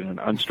organization,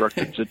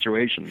 unstructured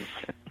situations.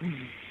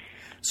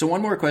 So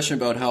one more question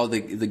about how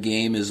the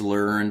game is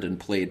learned and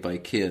played by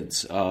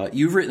kids.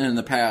 You've written in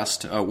the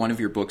past, one of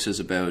your books is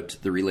about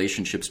the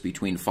relationships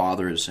between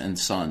fathers and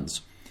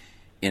sons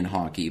in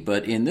hockey.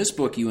 But in this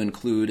book, you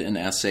include an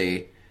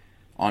essay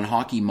on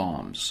hockey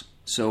moms.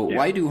 So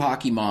Why do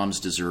hockey moms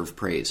deserve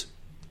praise?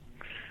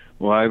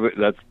 Well,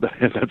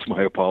 that's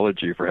my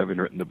apology for having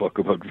written the book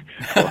about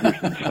fathers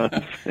and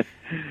sons.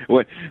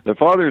 The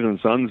Fathers and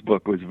Sons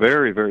book was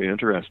very, very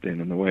interesting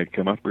in the way it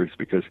came up, Bruce,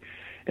 because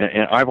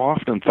and I've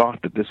often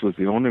thought that this was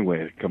the only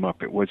way it came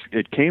up.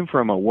 It came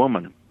from a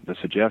woman, the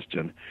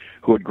suggestion,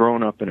 who had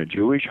grown up in a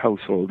Jewish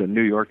household in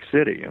New York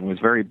City and was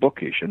very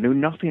bookish and knew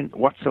nothing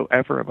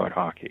whatsoever about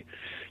hockey.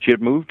 She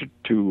had moved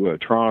to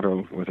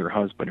Toronto with her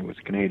husband, who was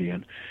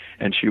Canadian,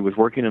 and she was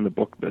working in the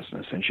book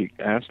business. And she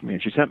asked me,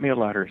 and she sent me a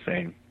letter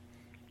saying,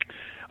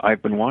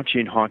 I've been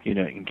watching Hockey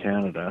Night in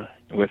Canada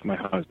with my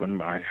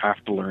husband. I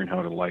have to learn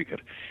how to like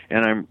it.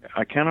 And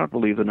I cannot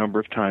believe the number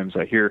of times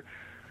I hear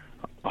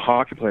a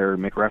hockey player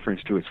make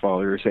reference to his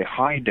father or say,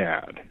 "Hi,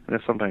 Dad." And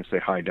they sometimes say,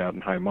 "Hi, Dad,"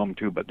 and "Hi, Mom,"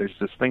 too, but there's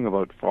this thing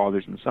about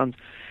fathers and sons.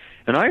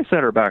 And I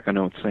sent her back a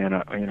note saying,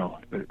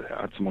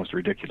 that's the most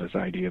ridiculous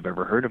idea I've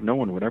ever heard of. No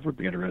one would ever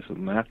be interested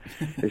in that.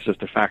 It's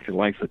just a fact of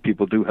life that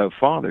people do have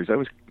fathers. I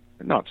was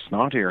not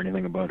snotty or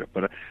anything about it,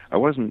 but I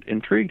wasn't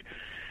intrigued.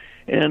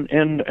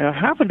 And I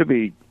happened to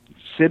be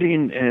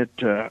sitting at,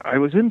 I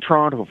was in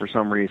Toronto for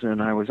some reason,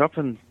 and I was up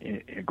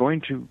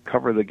going to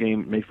cover the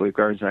game at Maple Leaf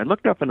Gardens, and I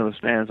looked up into the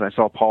stands, and I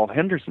saw Paul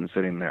Henderson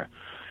sitting there.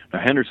 Now,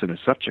 Henderson is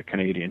such a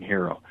Canadian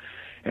hero,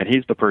 and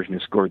he's the person who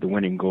scored the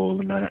winning goal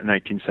in the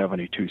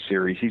 1972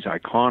 series. He's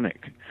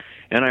iconic.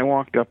 And I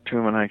walked up to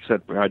him, and I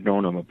said, I'd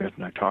known him a bit,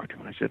 and I talked to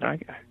him, and I said,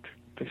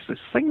 there's this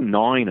thing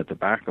gnawing at the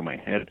back of my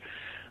head.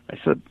 I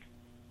said,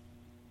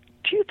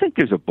 do you think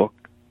there's a book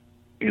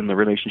in the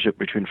relationship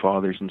between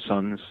fathers and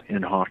sons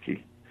in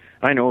hockey?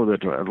 I know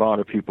that a lot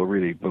of people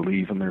really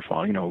believe in their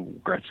father,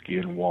 Gretzky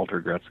and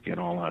Walter Gretzky and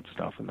all that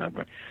stuff and that.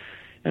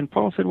 And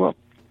Paul said, well,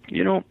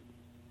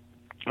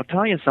 I'll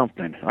tell you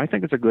something. I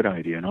think it's a good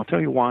idea, and I'll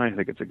tell you why I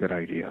think it's a good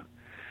idea.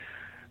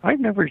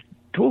 I've never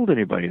told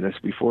anybody this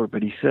before,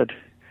 but he said,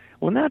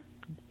 when that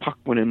puck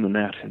went in the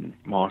net in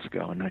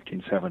Moscow in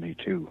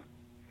 1972,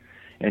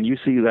 and you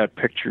see that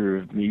picture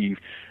of me,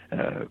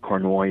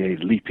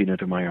 Cournoyer leaping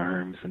into my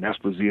arms, and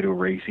Esposito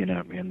racing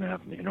at me, and that,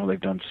 they've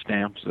done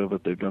stamps of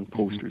it, they've done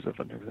posters of it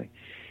and everything.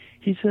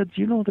 He said,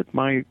 do you know that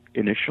my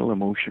initial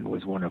emotion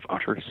was one of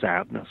utter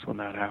sadness when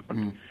that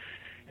happened?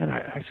 And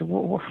I said,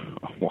 well,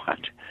 what?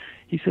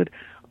 He said,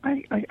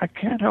 I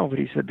can't help it.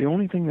 He said, the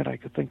only thing that I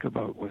could think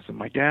about was that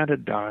my dad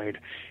had died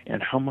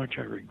and how much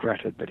I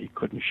regretted that he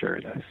couldn't share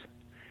this.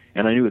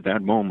 And I knew at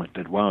that moment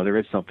that, wow, there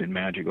is something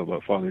magical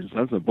about fathers and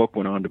sons. The book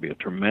went on to be a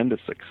tremendous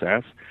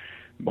success,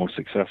 most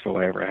successful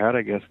I ever had,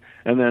 I guess.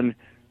 And then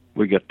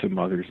we get to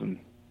mothers and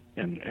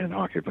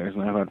hockey players,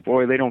 and I thought,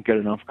 boy, they don't get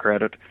enough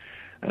credit.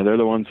 They're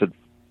the ones that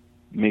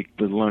make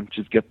the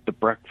lunches, get the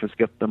breakfast,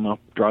 get them up,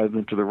 drive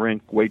them to the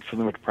rink, wait for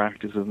them to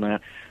practice and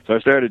that. So I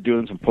started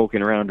doing some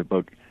poking around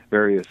about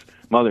various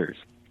mothers.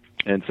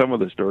 And some of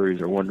the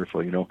stories are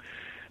wonderful,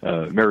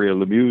 Mario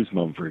Lemieux's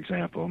mom, for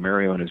example,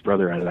 Mario and his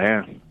brother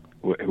Alain,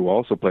 who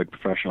also played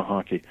professional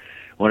hockey.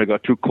 When it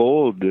got too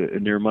cold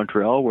near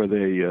Montreal, where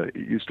they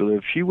used to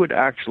live, she would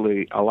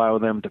actually allow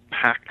them to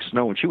pack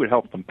snow, and she would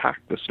help them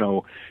pack the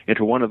snow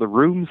into one of the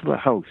rooms of the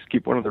house,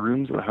 keep one of the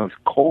rooms of the house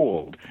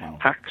cold,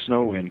 pack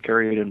snow in,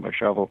 carry it in by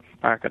shovel,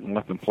 pack it, and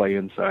let them play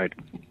inside.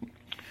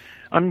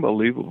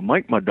 Unbelievable.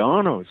 Mike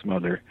Modano's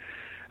mother,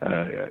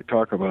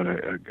 talk about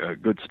a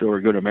good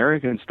story, good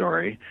American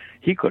story.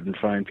 He couldn't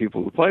find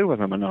people to play with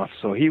him enough,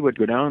 so he would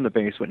go down in the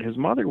basement. His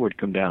mother would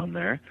come down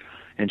there,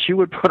 and she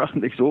would put on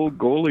these old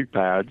goalie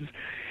pads,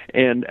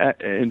 and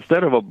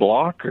instead of a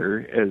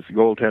blocker, as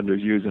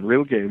goaltenders use in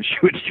real games, she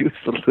would use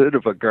the lid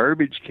of a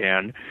garbage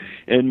can,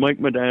 and Mike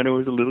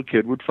Modano, as a little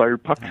kid, would fire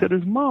pucks at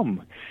his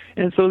mom.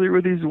 And so there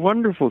were these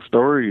wonderful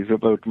stories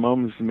about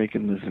moms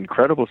making this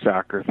incredible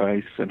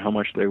sacrifice and how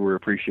much they were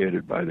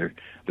appreciated by their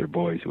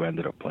boys who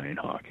ended up playing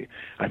hockey.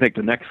 I think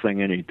the next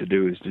thing I need to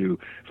do is do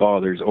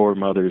fathers or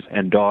mothers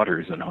and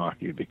daughters in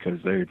hockey, because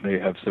they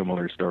have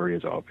similar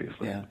stories,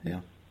 obviously. Yeah.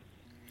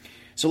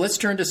 So let's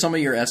turn to some of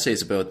your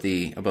essays about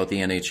the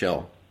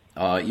NHL.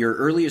 Your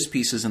earliest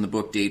pieces in the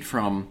book date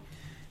from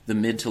the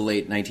mid to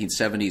late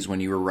 1970s,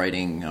 when you were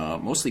writing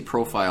mostly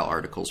profile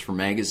articles for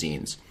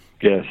magazines.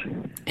 Yes.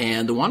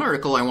 And the one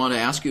article I want to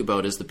ask you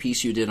about is the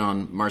piece you did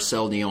on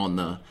Marcel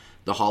Dionne,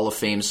 the Hall of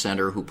Fame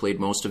center who played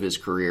most of his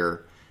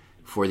career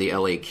for the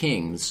LA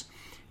Kings.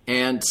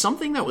 And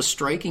something that was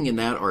striking in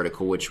that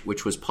article,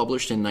 which was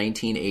published in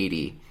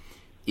 1980,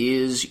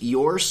 is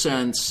your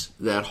sense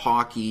that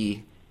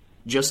hockey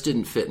just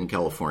didn't fit in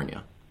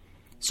California.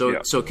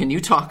 So can you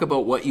talk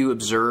about what you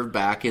observed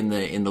back in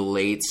the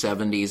late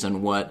 70s,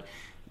 and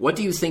what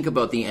do you think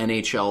about the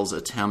NHL's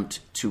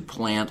attempt to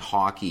plant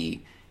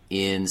hockey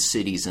in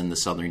cities in the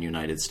southern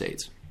United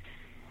States?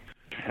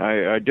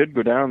 I did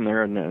go down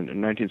there in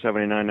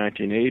 1979,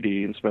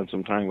 1980 and spend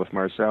some time with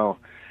Marcel.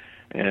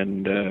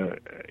 And,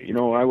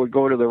 I would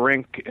go to the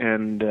rink,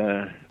 and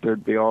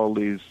there'd be all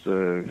these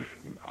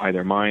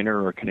either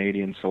minor or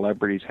Canadian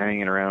celebrities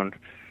hanging around,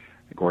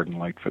 Gordon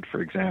Lightfoot, for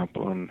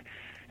example,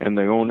 and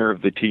the owner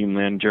of the team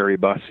then, Jerry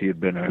Buss, he had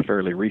been a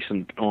fairly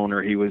recent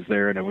owner. He was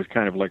there, and it was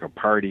kind of like a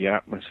party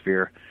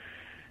atmosphere.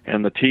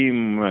 And the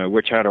team,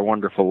 which had a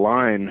wonderful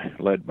line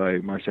led by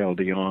Marcel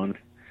Dionne,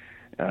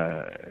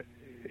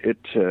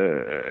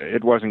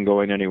 it wasn't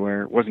going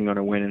anywhere. It wasn't going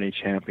to win any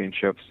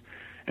championships.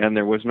 And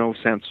there was no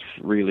sense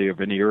really of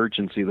any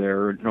urgency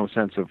there, no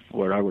sense of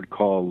what I would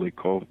call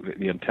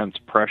the intense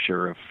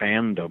pressure of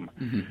fandom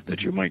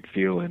that you might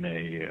feel in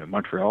a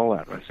Montreal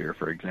atmosphere,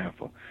 for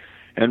example.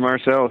 And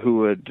Marcel,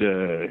 who had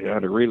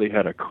really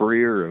had a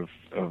career of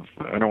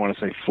I don't want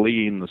to say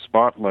fleeing the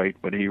spotlight,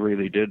 but he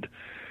really did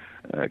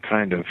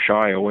kind of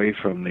shy away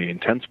from the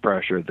intense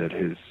pressure that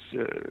his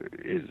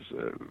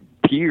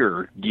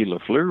peer Guy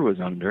Lafleur was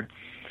under.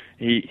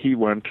 He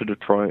went to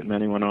Detroit, and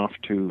then he went off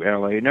to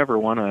L.A. Never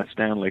won a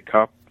Stanley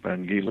Cup,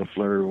 and Guy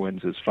Lafleur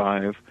wins his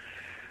 5,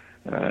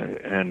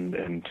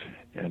 and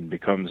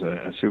becomes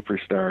a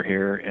superstar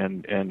here.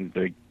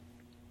 And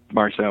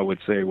Marcel would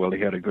say, well,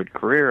 he had a good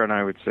career, and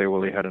I would say,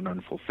 well, he had an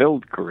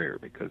unfulfilled career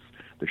because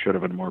there should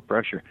have been more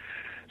pressure.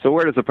 So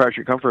where does the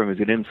pressure come from? Is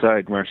it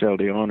inside Marcel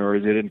Dionne, or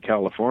is it in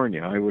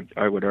California?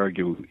 I would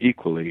argue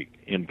equally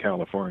in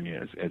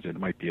California as it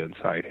might be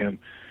inside him.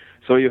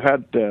 So you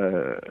had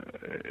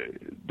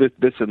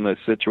this in the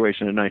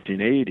situation in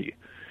 1980.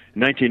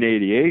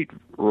 1988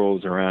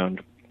 rolls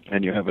around,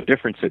 and you have a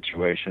different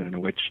situation in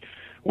which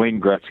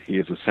Wayne Gretzky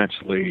is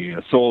essentially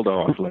sold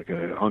off like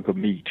a hunk of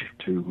meat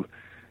to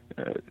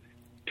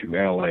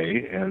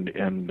L.A.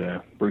 and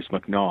Bruce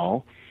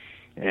McNall,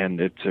 and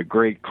it's a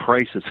great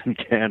crisis in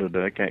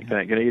Canada.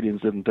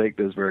 Canadians didn't take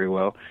this very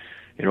well.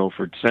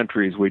 For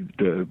centuries we'd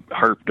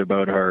harped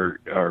about our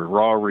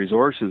raw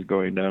resources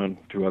going down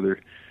to other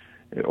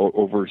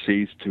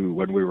overseas, to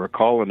when we were a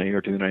colony,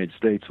 or to the United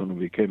States when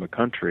we became a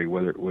country,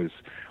 whether it was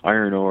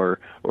iron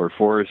ore or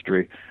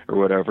forestry or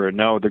whatever. And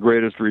now the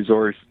greatest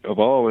resource of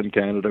all in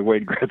Canada,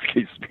 Wayne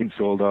Gretzky, is being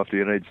sold off to the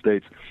United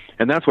States.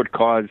 And that's what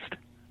caused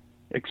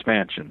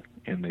expansion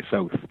in the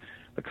South,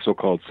 the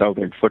so-called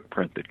Southern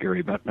footprint that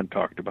Gary Bettman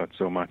talked about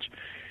so much.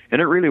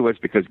 And it really was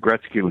because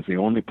Gretzky was the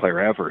only player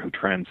ever who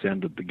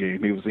transcended the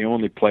game. He was the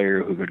only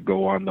player who could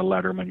go on the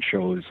Letterman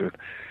shows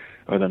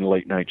or then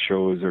late night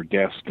shows, or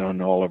guest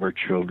on All of Our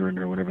Children,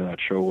 or whatever that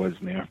show was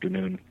in the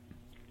afternoon,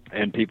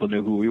 and people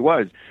knew who he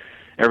was.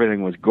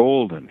 Everything was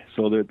golden.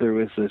 So there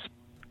was this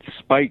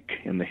spike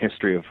in the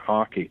history of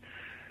hockey.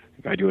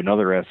 I do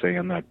another essay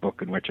in that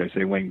book in which I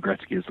say Wayne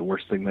Gretzky is the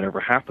worst thing that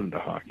ever happened to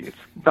hockey. It's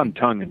done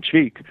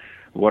tongue-in-cheek.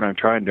 What I'm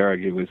trying to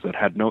argue is that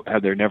had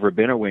there never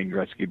been a Wayne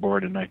Gretzky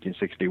born in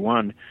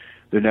 1961,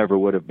 there never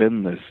would have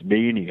been this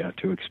mania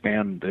to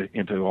expand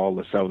into all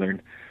the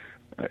southern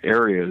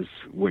areas,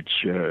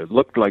 which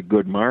looked like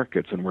good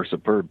markets and were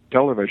superb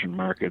television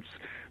markets,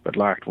 but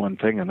lacked one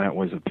thing, and that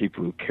was the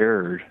people who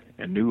cared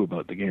and knew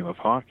about the game of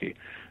hockey.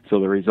 So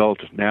the result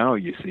now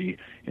you see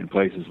in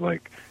places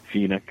like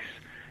Phoenix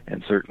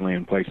and certainly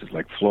in places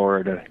like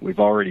Florida. We've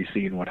already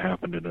seen what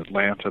happened in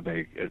Atlanta.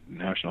 The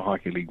National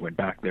Hockey League went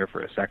back there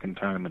for a second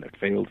time, and it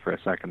failed for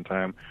a second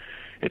time.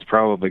 It's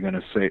probably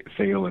going to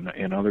fail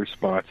in other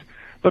spots.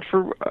 But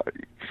for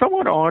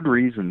somewhat odd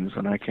reasons,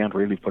 and I can't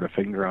really put a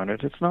finger on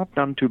it, it's not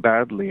done too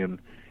badly in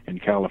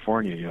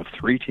California. You have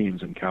 3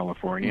 teams in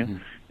California. Mm-hmm.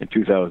 In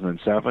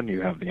 2007,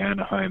 you have the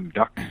Anaheim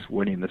Ducks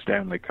winning the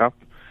Stanley Cup,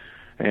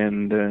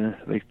 and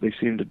they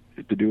seem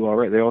to do all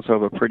right. They also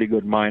have a pretty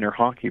good minor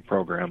hockey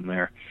program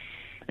there.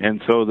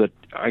 And so that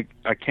I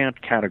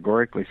can't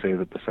categorically say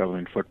that the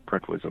Southern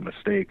footprint was a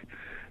mistake,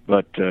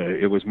 but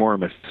it was more a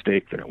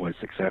mistake than it was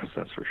success,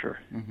 that's for sure.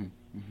 Mm-hmm.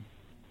 Mm-hmm.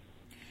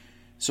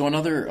 So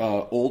another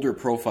older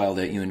profile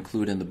that you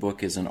include in the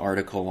book is an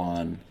article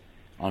on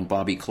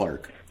Bobby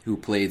Clarke, who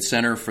played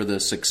center for the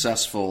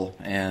successful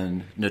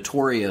and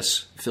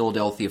notorious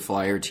Philadelphia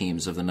Flyer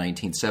teams of the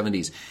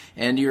 1970s.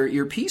 And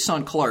your piece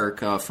on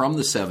Clarke from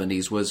the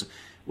 70s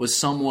was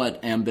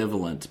somewhat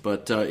ambivalent.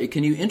 But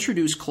can you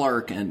introduce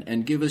Clarke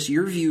and give us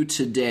your view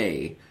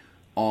today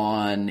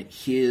on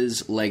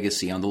his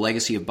legacy, on the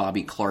legacy of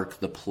Bobby Clarke,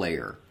 the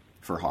player,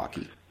 for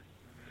hockey?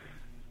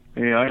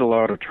 Yeah, I had a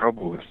lot of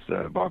trouble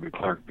with Bobby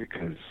Clarke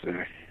because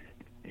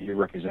he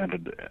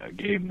represented a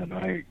game that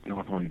I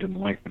not only didn't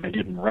like, but I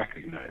didn't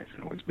recognize.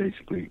 It was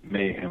basically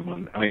mayhem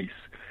on ice.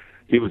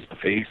 He was the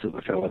face of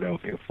the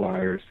Philadelphia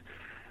Flyers.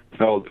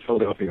 The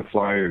Philadelphia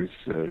Flyers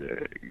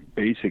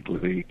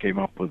basically came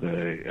up with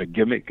a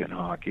gimmick in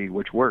hockey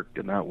which worked,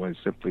 and that was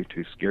simply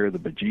to scare the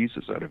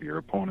bejesus out of your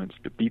opponents,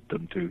 to beat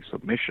them to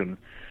submission,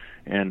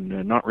 and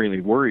not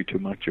really worry too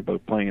much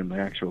about playing the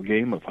actual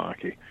game of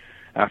hockey.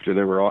 After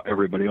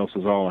everybody else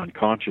was all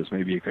unconscious,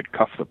 maybe you could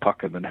cuff the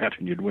puck in the net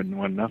and you'd win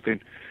 1-0.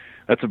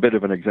 That's a bit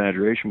of an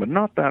exaggeration, but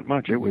not that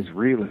much. It was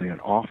really an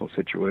awful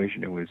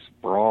situation. It was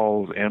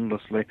brawls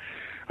endlessly.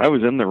 I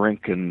was in the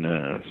rink in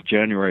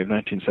January of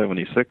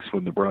 1976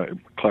 when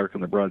Clarke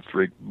and the Broad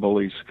Street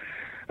Bullies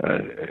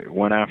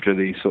went after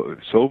the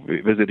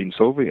visiting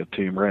Soviet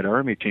team, Red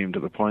Army team,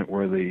 to the point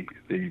where the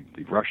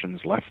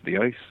Russians left the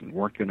ice and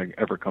weren't going to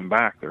ever come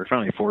back. They were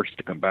finally forced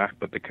to come back,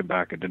 but they came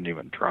back and didn't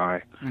even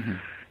try. Mm-hmm.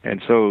 And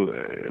so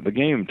the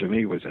game, to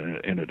me, was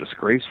in a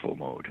disgraceful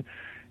mode.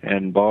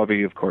 And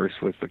Bobby, of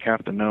course, was the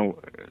captain. Now,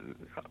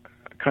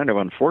 kind of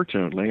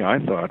unfortunately, I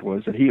thought,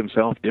 was that he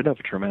himself did have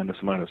a tremendous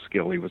amount of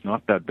skill. He was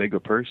not that big a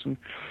person.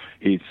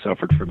 He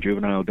suffered from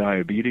juvenile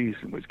diabetes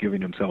and was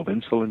giving himself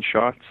insulin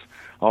shots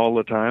all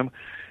the time.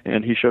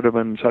 And he should have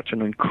been such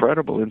an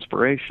incredible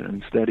inspiration.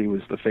 Instead, he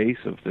was the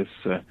face of this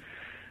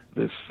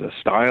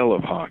style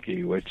of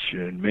hockey, which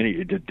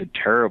did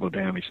terrible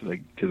damage to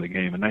the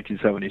game. In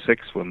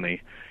 1976, when the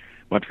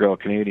Montreal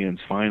Canadiens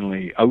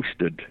finally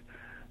ousted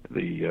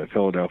the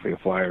Philadelphia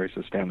Flyers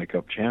as Stanley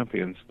Cup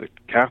champions, the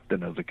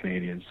captain of the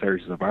Canadiens,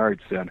 Serge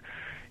Savard, said,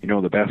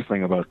 the best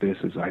thing about this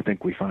is I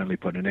think we finally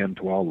put an end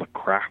to all the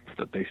crap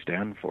that they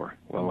stand for.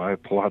 Well, I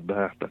applaud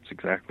that. That's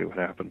exactly what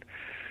happened.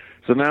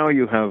 So now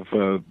you have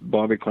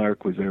Bobby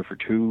Clarke was there for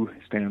 2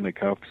 Stanley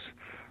Cups.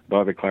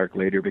 Bobby Clarke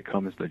later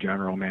becomes the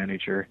general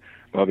manager.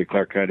 Bobby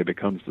Clarke kind of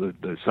becomes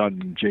the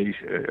son,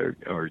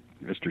 or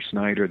Mr.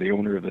 Snyder, the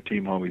owner of the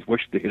team, always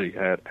wished that he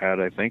had,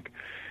 I think.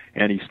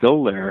 And he's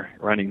still there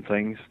running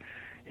things.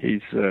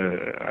 He's,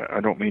 I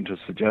don't mean to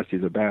suggest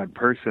he's a bad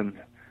person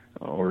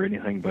or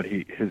anything, but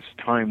his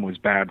time was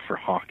bad for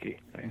hockey,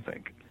 I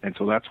think. And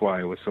so that's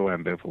why I was so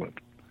ambivalent.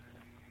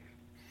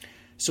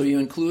 So you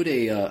include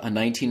a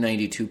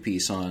 1992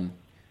 piece on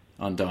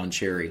Don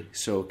Cherry.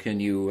 So can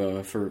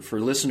you, for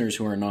listeners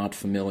who are not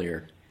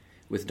familiar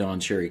with Don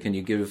Cherry, can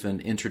you give an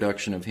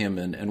introduction of him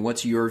and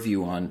what's your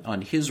view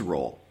on his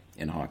role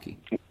in hockey?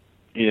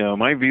 Yeah,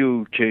 my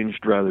view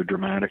changed rather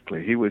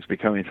dramatically. He was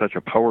becoming such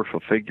a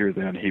powerful figure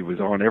then. He was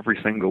on every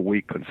single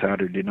week on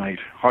Saturday night.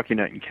 Hockey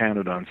Night in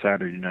Canada on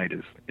Saturday night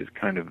is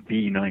kind of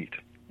the night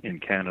in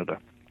Canada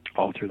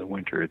all through the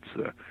winter.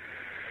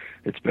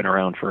 It's been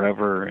around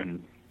forever,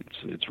 and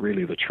it's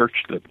really the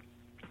church that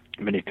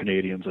many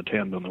Canadians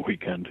attend on the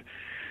weekend.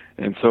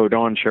 And so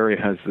Don Cherry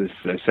has this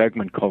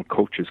segment called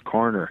Coach's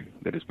Corner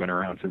that has been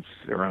around since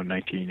around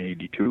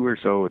 1982 or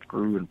so. It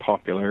grew in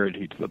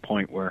popularity to the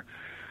point where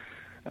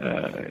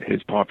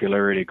his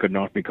popularity could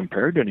not be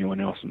compared to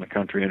anyone else in the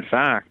country. In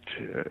fact,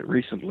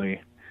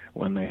 recently,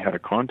 when they had a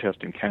contest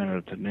in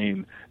Canada to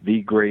name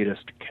the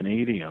greatest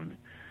Canadian,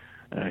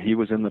 he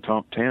was in the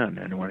top 10.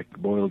 And when it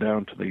boiled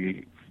down to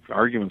the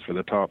arguments for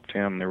the top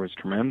 10, there was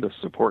tremendous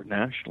support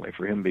nationally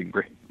for him being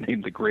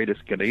named the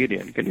greatest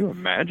Canadian. Can you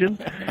imagine?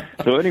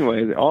 So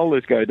anyway, all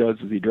this guy does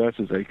is he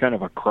dresses a kind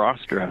of a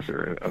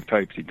cross-dresser of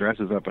types. He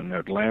dresses up in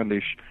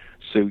outlandish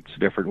suits,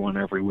 different one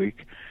every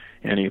week,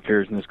 and he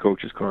appears in this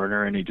Coach's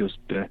Corner, and he just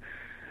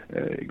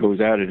goes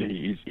at it.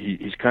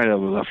 He's kind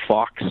of the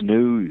Fox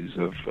News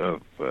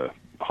of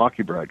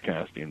hockey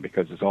broadcasting,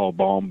 because it's all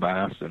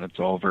bombast and it's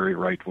all very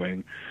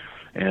right-wing.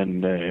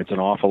 And it's an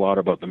awful lot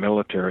about the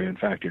military. In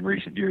fact, in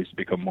recent years, it's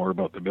become more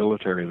about the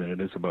military than it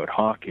is about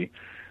hockey.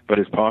 but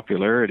his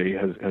popularity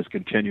has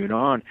continued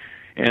on.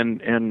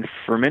 And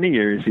for many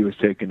years he was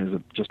taken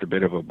as just a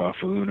bit of a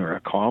buffoon or a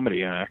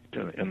comedy act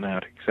in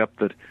that, except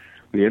that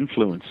the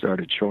influence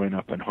started showing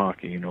up in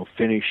hockey.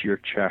 Finish your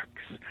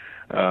checks,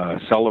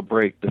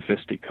 celebrate the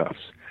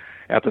fisticuffs.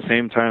 At the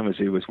same time as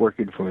he was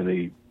working for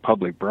the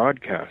public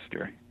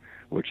broadcaster,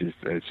 which is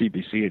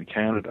CBC in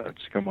Canada,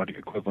 it's somewhat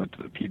equivalent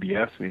to the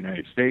PBS in the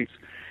United States.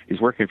 He's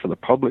working for the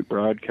public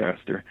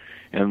broadcaster,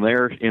 and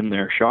they're in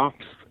their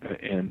shops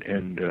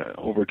and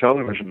over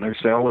television. They're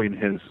selling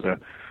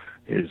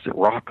his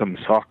Rock'em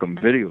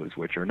Sock'em videos,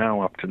 which are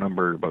now up to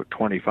number about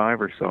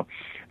 25 or so.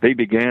 They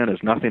began as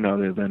nothing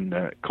other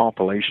than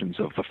compilations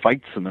of the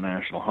fights in the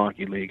National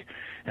Hockey League,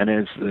 and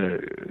as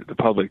the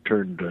public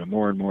turned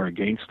more and more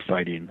against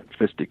fighting,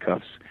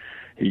 fisticuffs,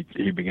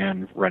 he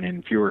began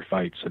running fewer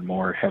fights and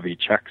more heavy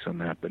checks on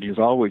that. But he's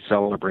always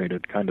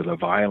celebrated kind of the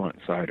violent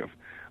side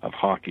of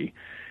hockey.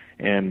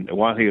 And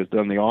while he has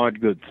done the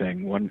odd good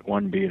thing,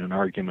 one being an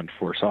argument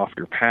for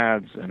softer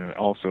pads, and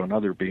also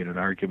another being an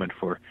argument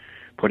for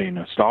putting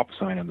a stop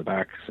sign on the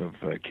backs of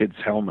kids'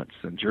 helmets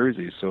and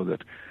jerseys so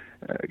that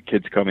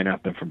kids coming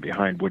at them from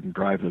behind wouldn't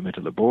drive them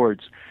into the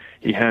boards,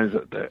 he has,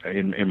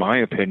 in my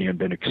opinion,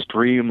 been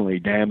extremely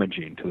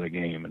damaging to the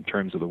game in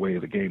terms of the way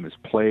the game is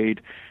played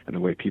and the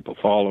way people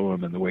follow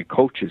him and the way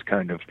coaches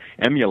kind of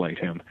emulate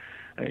him.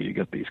 You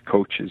get these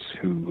coaches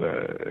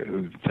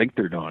who think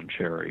they're Don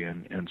Cherry,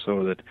 and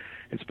so that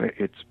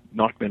it's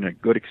not been a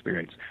good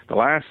experience. The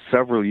last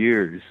several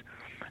years,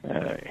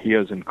 he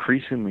has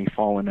increasingly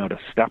fallen out of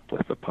step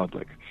with the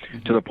public,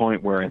 to the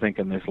point where I think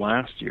in this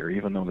last year,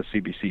 even though the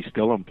CBC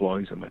still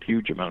employs him at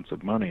huge amounts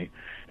of money,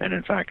 and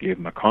in fact gave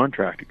him a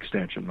contract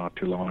extension not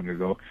too long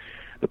ago,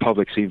 the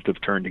public seems to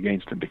have turned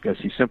against him because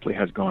he simply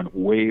has gone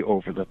way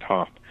over the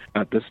top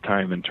at this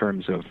time in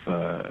terms of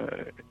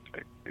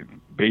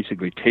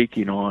basically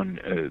taking on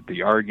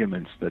the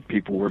arguments that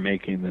people were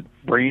making that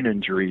brain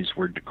injuries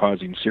were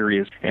causing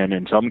serious, and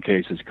in some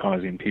cases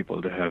causing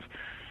people to have,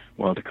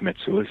 to commit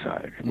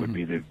suicide would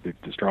be the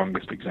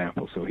strongest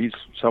example. So he's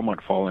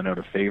somewhat fallen out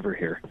of favor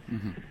here.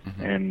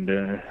 And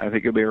I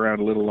think he'll be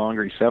around a little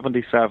longer. He's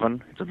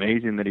 77. It's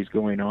amazing that he's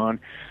going on.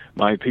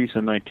 My piece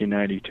in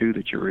 1992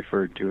 that you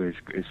referred to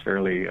is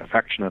fairly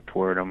affectionate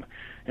toward him,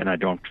 and I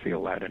don't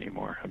feel that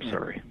anymore. I'm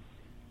sorry.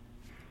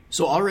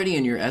 So already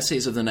in your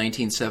essays of the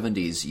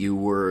 1970s, you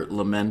were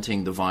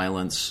lamenting the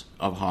violence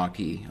of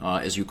hockey,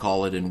 as you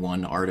call it in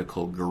one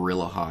article,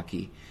 guerrilla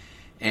hockey.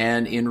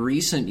 And in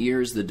recent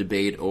years, the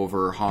debate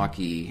over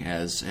hockey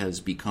has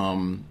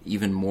become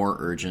even more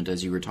urgent,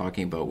 as you were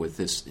talking about, with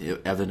this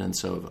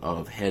evidence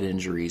of head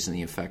injuries and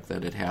the effect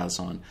that it has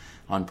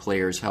on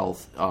players'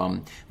 health.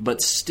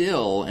 But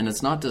still, and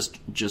it's not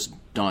just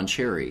Don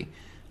Cherry,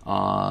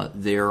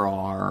 there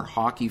are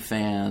hockey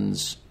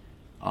fans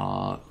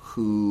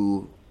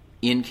who,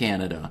 in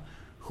Canada,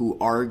 who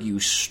argue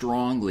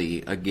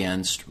strongly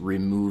against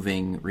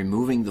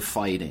removing the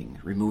fighting,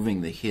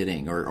 removing the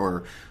hitting,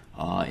 or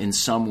in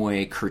some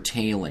way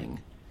curtailing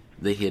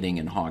the hitting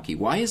in hockey.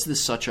 Why is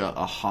this such a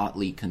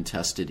hotly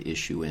contested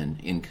issue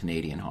in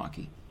Canadian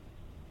hockey?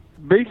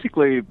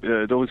 Basically,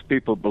 those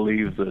people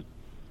believe that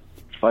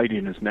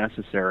fighting is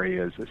necessary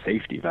as a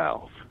safety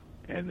valve,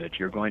 and that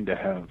you're going to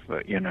have,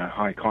 in a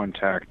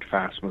high-contact,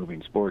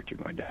 fast-moving sport, you're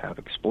going to have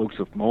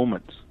explosive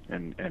moments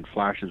and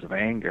flashes of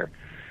anger,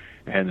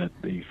 and that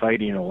the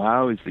fighting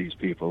allows these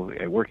people,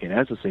 working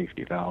as a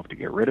safety valve, to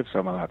get rid of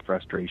some of that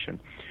frustration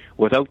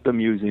without them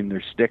using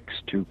their sticks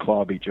to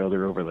club each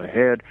other over the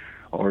head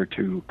or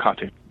to cut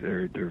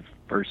their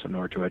person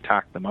or to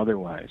attack them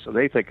otherwise. So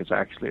they think it's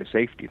actually a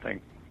safety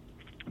thing.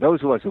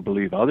 Those of us who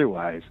believe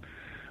otherwise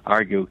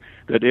argue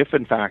that if,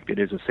 in fact, it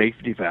is a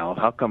safety valve,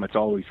 how come it's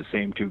always the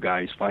same two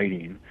guys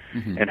fighting?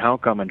 And how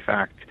come, in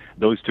fact,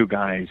 those two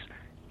guys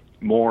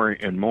more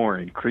and more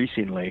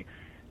increasingly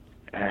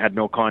had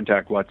no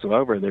contact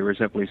whatsoever? They were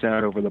simply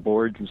sat over the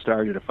boards and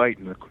started a fight,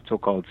 in the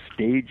so-called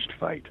staged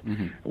fight.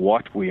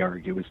 What, we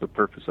argue, is the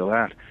purpose of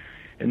that.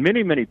 And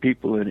many, many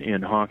people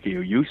in hockey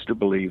who used to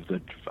believe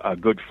that a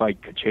good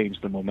fight could change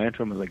the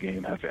momentum of the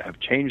game have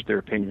changed their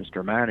opinions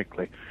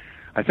dramatically.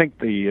 I think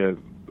the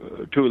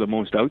two of the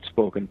most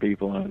outspoken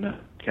people in that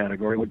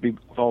category would be,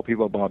 of all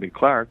people, Bobby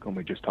Clarke, whom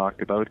we just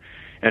talked about,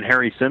 and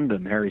Harry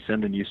Sinden. Harry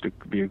Sinden used to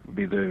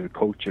be the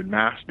coach and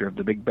master of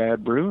the Big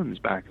Bad Bruins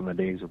back in the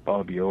days of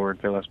Bobby Orr and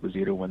Phil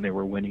Esposito when they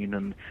were winning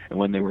and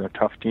when they were a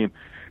tough team.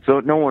 So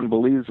no one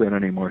believes that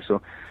anymore.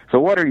 So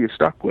what are you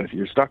stuck with?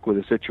 You're stuck with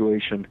a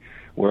situation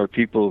where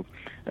people,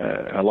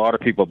 a lot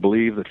of people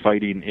believe that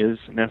fighting is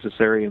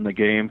necessary in the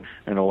game,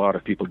 and a lot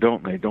of people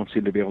don't. They don't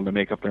seem to be able to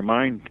make up their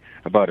mind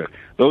about it.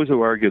 Those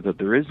who argue that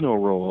there is no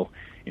role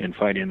in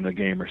fighting in the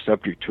game are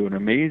subject to an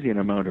amazing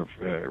amount of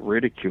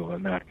ridicule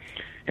in that.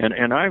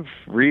 And I've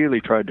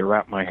really tried to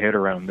wrap my head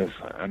around this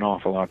an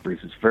awful lot, Bruce.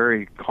 It's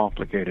very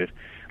complicated.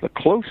 The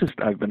closest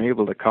I've been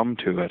able to come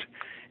to it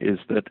is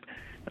that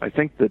I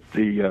think that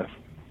the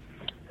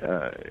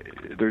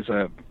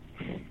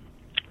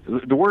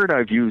word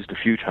I've used a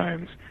few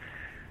times,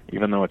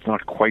 even though it's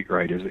not quite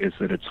right, is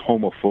that it's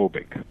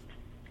homophobic,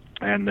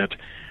 and that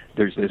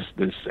there's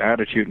this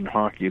attitude in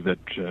hockey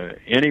that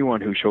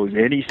anyone who shows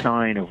any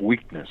sign of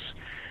weakness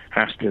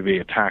has to be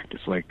attacked.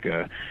 It's like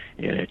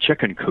in a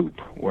chicken coop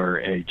where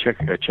a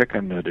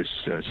chicken that is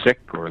sick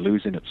or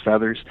losing its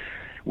feathers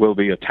will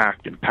be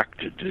attacked and pecked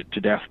to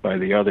death by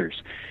the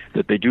others.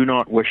 That they do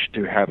not wish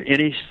to have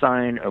any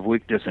sign of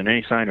weakness, and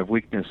any sign of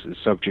weakness is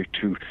subject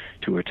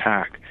to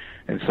attack.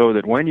 And so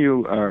that when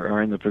you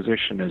are in the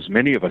position, as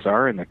many of us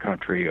are in the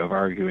country, of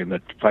arguing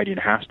that fighting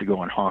has to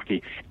go in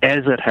hockey,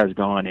 as it has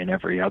gone in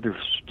every other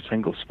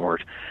single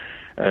sport,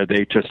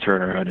 they just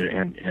turn around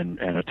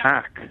and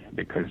attack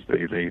because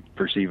they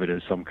perceive it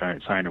as some kind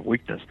of sign of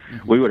weakness.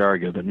 Mm-hmm. We would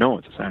argue that no,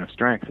 it's a sign of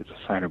strength, it's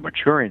a sign of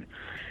maturing.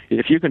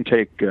 If you can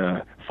take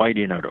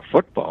fighting out of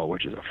football,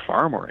 which is a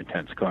far more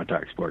intense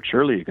contact sport,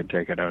 surely you can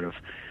take it out of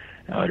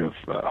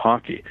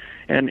hockey.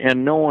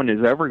 And no one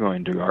is ever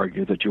going to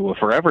argue that you will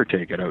forever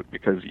take it out,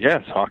 because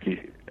yes,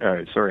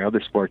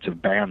 other sports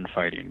have banned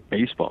fighting.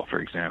 Baseball, for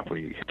example,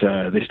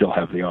 they still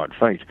have the odd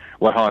fight.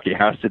 What hockey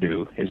has to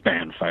do is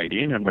ban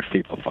fighting, and when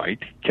people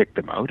fight, kick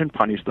them out and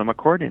punish them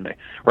accordingly.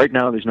 Right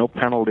now, there's no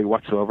penalty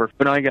whatsoever.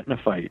 When I get in a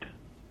fight,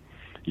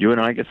 you and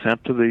I get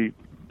sent to the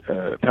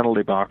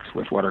penalty box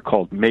with what are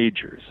called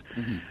majors.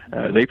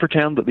 Mm-hmm. They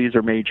pretend that these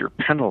are major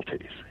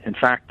penalties. In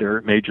fact,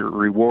 they're major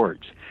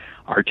rewards.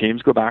 Our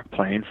teams go back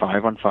playing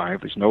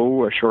 5-on-5. There's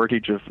no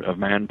shortage of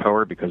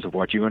manpower because of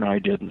what you and I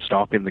did in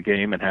stopping the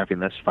game and having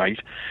this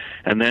fight.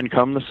 And then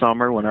come the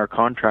summer, when our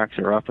contracts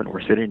are up and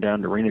we're sitting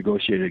down to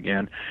renegotiate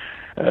again,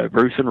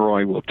 Bruce and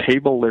Roy will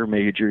table their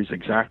majors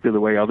exactly the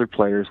way other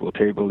players will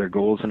table their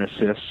goals and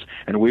assists,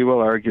 and we will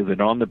argue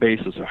that on the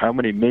basis of how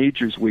many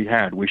majors we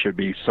had, we should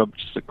be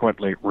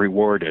subsequently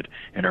rewarded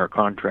in our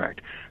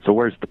contract. So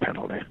where's the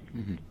penalty?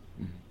 Mm-hmm.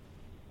 Mm-hmm.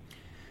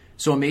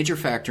 So a major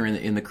factor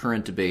in the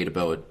current debate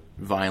about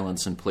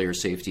violence and player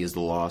safety is the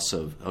loss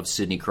of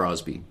Sidney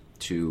Crosby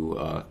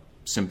to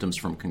symptoms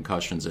from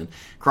concussions. And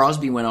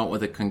Crosby went out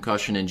with a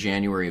concussion in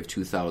January of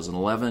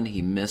 2011.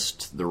 He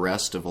missed the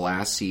rest of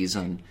last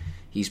season.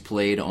 He's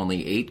played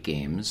only 8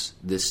 games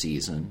this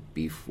season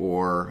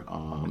before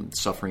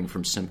suffering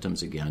from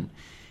symptoms again.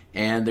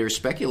 And there's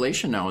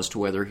speculation now as to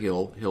whether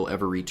he'll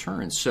ever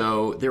return.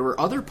 So there were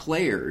other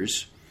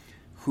players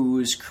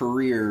whose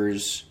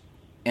careers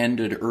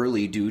ended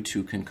early due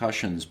to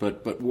concussions.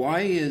 But why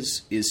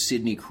is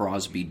Sidney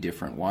Crosby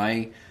different?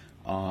 Why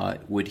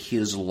would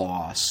his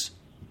loss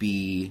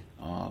be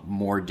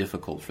more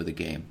difficult for the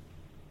game?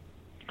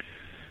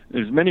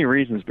 There's many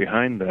reasons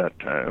behind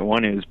that.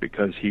 One is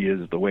because he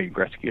is the Wayne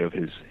Gretzky of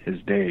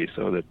his day,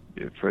 so that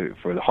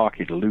for the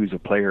hockey to lose a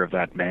player of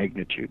that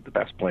magnitude, the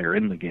best player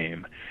in the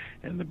game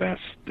and the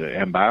best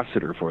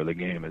ambassador for the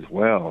game as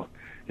well,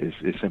 is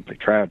simply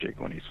tragic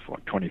when he's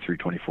 23,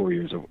 24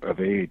 years of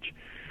age.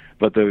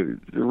 But the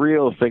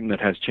real thing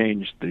that has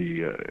changed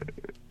the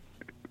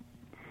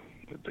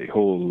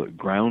whole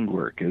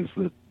groundwork is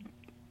that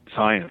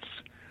science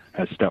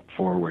has stepped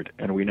forward,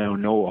 and we now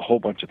know a whole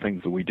bunch of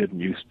things that we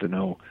didn't used to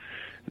know.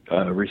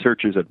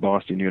 Researchers at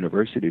Boston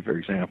University, for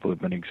example,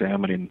 have been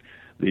examining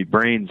the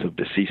brains of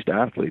deceased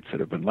athletes that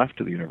have been left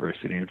to the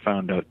university and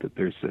found out that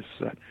there's this,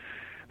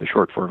 the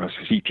short form of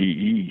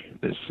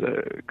CTE, this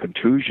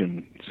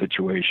contusion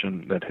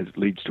situation that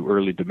leads to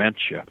early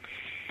dementia.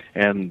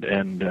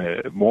 And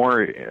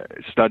more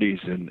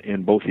studies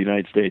in both the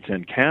United States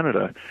and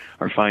Canada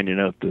are finding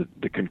out that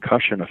the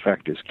concussion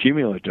effect is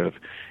cumulative,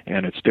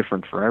 and it's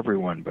different for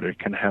everyone, but it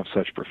can have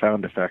such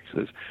profound effects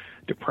as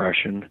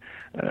depression,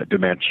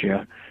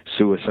 dementia,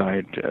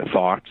 suicide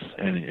thoughts,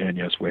 and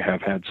yes, we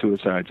have had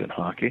suicides in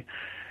hockey,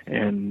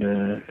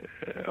 and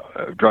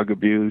drug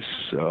abuse,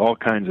 all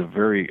kinds of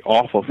very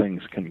awful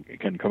things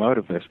can come out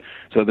of this.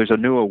 So there's a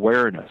new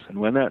awareness, and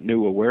when that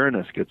new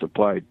awareness gets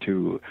applied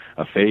to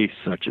a face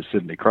such as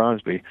Sidney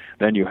Crosby,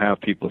 then you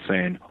have people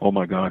saying, oh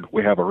my God,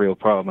 we have a real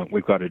problem,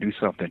 we've got to do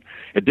something.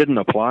 It didn't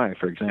apply,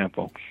 for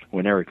example,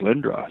 when Eric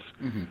Lindros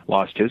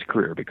lost his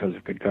career because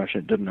of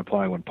concussion. It didn't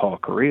apply when Paul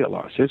Kariya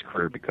lost his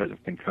career because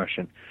of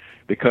concussion,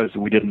 because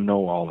we didn't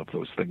know all of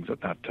those things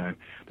at that time.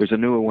 There's a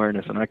new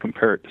awareness, and I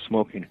compare it to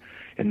smoking.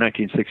 In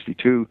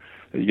 1962,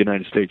 the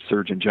United States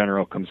Surgeon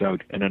General comes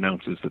out and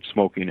announces that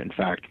smoking, in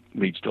fact,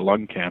 leads to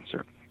lung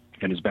cancer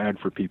and is bad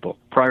for people.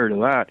 Prior to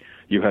that,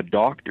 you had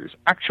doctors,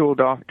 actual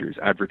doctors,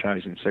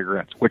 advertising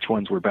cigarettes. Which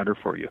ones were better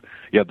for you?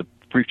 You had the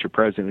future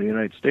president of the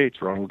United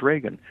States, Ronald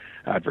Reagan,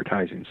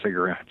 advertising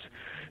cigarettes.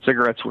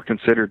 Cigarettes were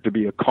considered to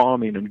be a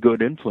calming and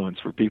good influence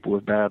for people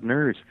with bad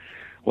nerves.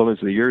 Well, as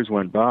the years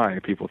went by,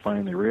 people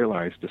finally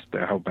realized just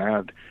how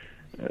bad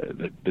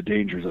the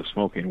dangers of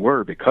smoking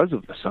were because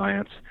of the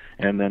science,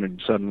 and then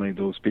suddenly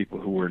those people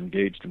who were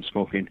engaged in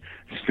smoking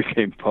just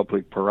became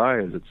public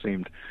pariahs, it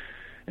seemed.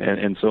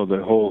 And so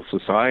the whole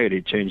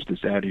society changed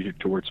its attitude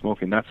towards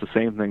smoking. That's the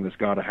same thing that's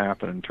got to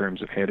happen in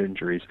terms of head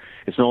injuries.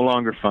 It's no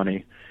longer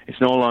funny. It's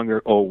no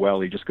longer, oh,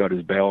 well, he just got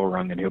his bell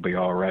rung and he'll be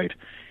all right.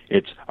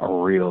 It's a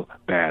real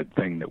bad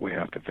thing that we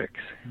have to fix.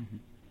 Mm-hmm.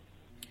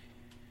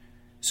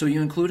 So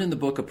you include in the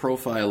book a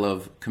profile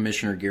of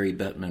Commissioner Gary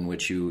Bettman,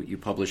 which you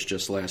published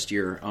just last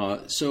year.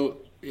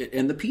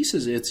 And the piece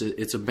is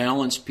it's a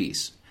balanced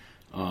piece.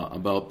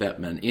 about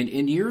Bettman.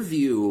 In your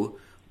view,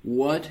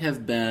 what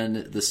have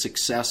been the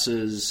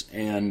successes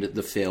and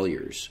the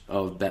failures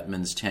of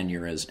Bettman's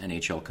tenure as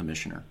NHL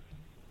commissioner?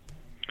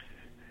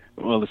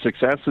 Well, the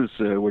successes,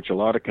 which a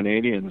lot of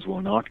Canadians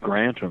will not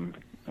grant him,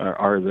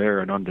 are there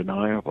and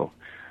undeniable.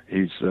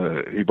 He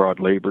brought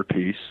labor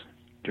peace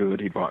to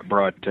it. He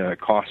brought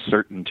cost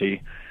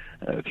certainty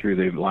through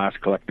the last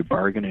collective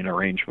bargaining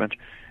arrangement,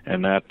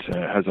 and that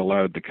has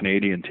allowed the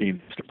Canadian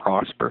teams to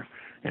prosper.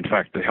 In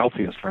fact, the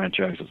healthiest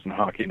franchises in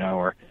hockey now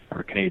are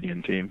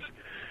Canadian teams.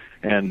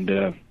 And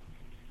I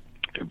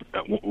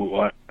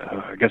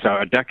guess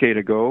a decade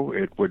ago,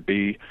 it would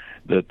be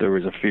that there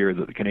was a fear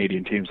that the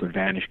Canadian teams would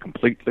vanish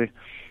completely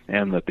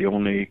and that the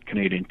only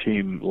Canadian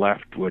team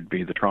left would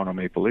be the Toronto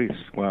Maple Leafs.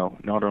 Well,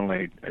 not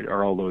only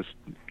are all those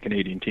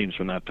Canadian teams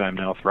from that time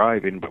now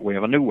thriving, but we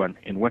have a new one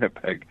in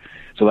Winnipeg.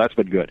 So that's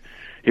been good.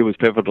 He was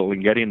pivotal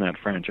in getting that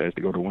franchise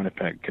to go to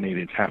Winnipeg.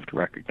 Canadians have to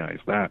recognize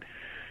that.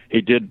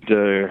 He did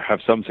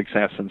have some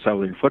success in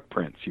southern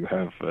footprints. You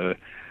have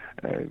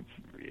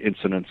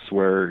incidents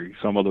where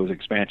some of those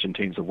expansion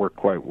teams have worked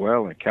quite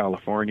well in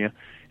California.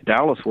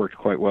 Dallas worked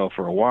quite well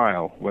for a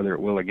while. Whether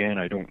it will again,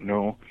 I don't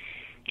know.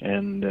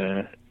 And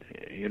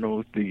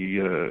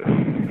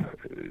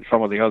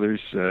some of the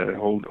others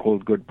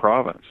hold good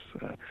province.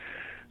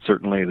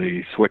 Certainly,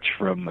 the switch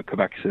from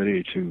Quebec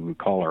City to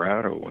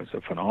Colorado was a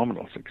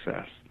phenomenal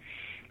success,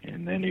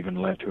 and then even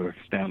led to a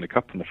Stanley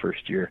Cup in the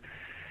first year.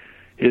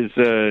 His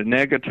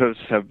negatives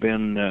have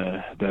been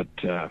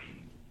that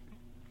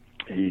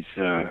he's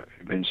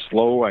been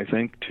slow, I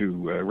think,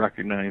 to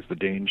recognize the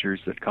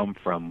dangers that come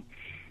from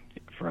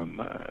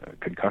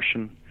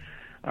concussion.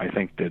 I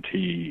think that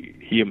he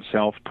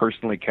himself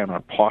personally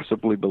cannot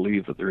possibly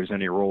believe that there is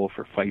any role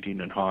for fighting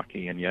in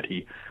hockey, and yet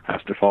he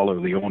has to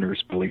follow the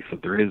owner's belief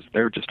that there is.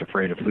 They're just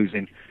afraid of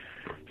losing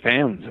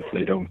fans if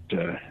they don't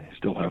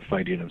still have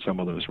fighting in some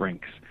of those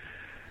rinks.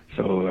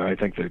 So I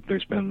think that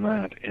there's been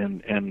that,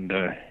 and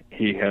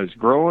he has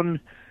grown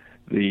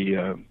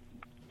the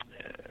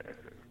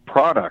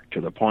product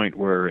to the point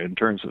where, in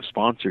terms of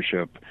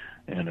sponsorship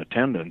and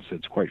attendance,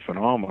 it's quite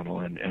phenomenal,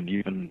 and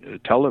even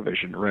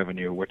television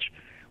revenue, which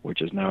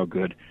is now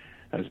good,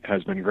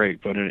 has been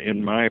great. But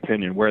in my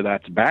opinion, where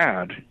that's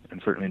bad,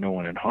 and certainly no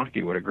one in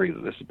hockey would agree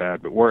that this is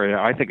bad, but where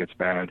I think it's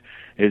bad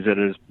is that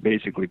it has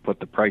basically put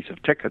the price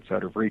of tickets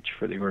out of reach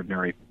for the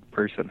ordinary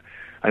person.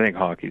 I think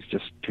hockey is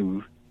just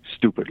too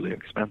stupidly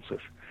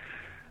expensive.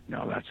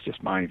 Now, that's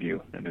just my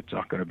view, and it's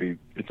not going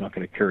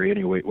to carry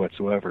any weight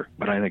whatsoever,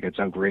 but I think it's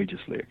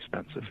outrageously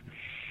expensive.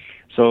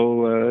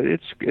 So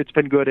it's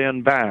been good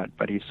and bad,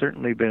 but he's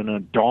certainly been a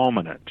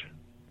dominant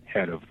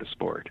head of the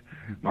sport,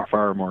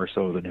 far more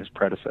so than his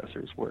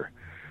predecessors were.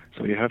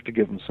 So you have to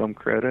give him some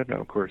credit.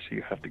 Now, of course,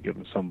 you have to give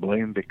him some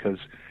blame, because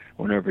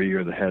whenever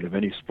you're the head of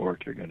any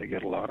sport, you're going to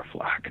get a lot of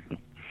flack.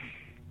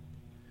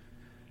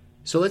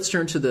 So let's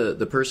turn to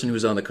the person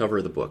who's on the cover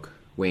of the book,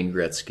 Wayne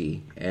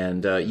Gretzky.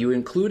 And you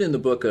include in the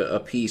book a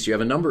piece. You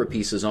have a number of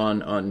pieces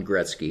on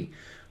Gretzky,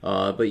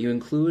 but you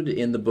include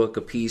in the book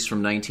a piece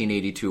from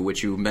 1982,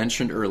 which you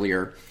mentioned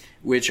earlier,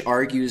 which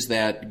argues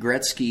that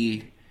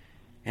Gretzky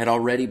had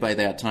already by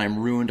that time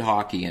ruined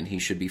hockey and he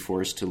should be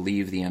forced to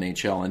leave the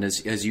NHL. And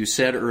as you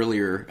said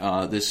earlier,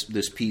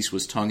 this piece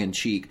was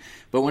tongue-in-cheek.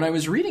 But when I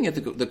was reading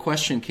it, the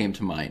question came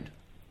to mind.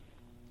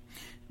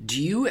 Do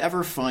you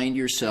ever find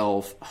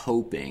yourself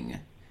hoping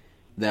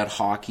that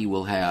hockey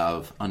will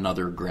have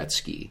another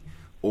Gretzky?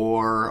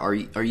 Or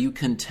are you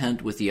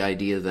content with the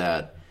idea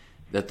that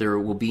there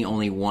will be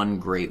only one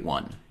great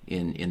one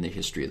in the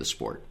history of the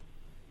sport?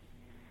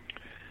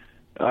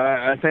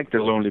 I think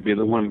there'll only be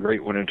the one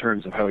great one in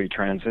terms of how he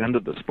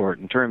transcended the sport.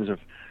 In terms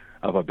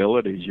of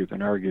abilities, you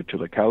can argue till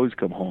the cows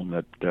come home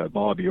that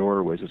Bobby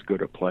Orr was as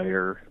good a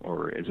player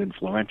or as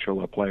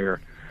influential a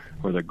player,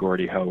 or that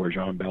Gordie Howe or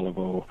Jean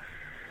Beliveau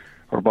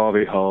or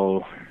Bobby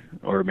Hull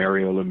or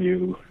Mario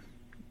Lemieux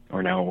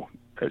or now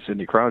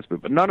Sidney Crosby.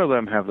 But none of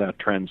them have that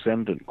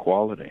transcendent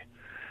quality.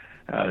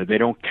 They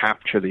don't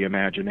capture the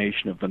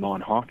imagination of the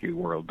non-hockey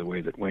world the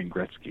way that Wayne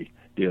Gretzky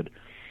did.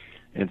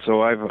 And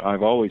so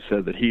I've always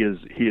said that he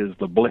is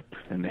the blip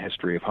in the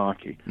history of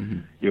hockey. Mm-hmm.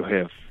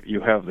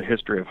 You have the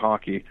history of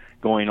hockey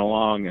going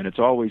along, and it's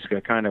always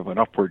got kind of an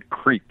upward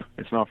creep.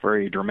 It's not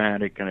very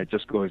dramatic, and it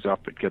just goes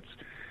up. It gets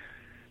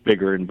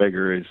bigger and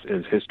bigger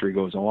as history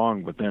goes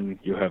along. But then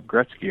you have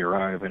Gretzky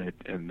arrive,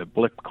 and the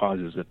blip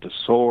causes it to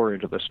soar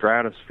into the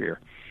stratosphere.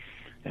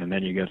 And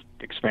then you get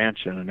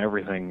expansion and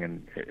everything,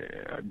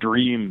 and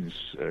dreams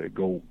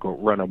go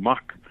run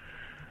amok.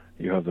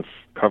 You have the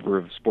cover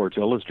of Sports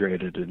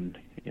Illustrated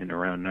in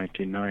around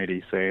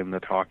 1990 saying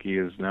that hockey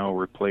has now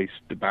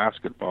replaced the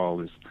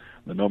basketball as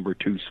the number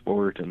 2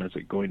 sport, and is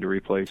it going to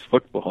replace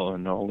football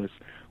and all this?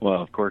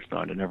 Well, of course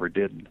not. It never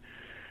did.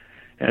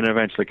 And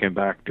eventually came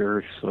back to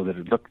earth, so that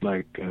it looked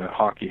like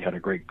hockey had a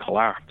great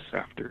collapse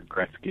after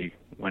Gretzky,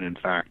 when in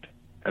fact,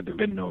 had there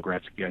been no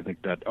Gretzky, I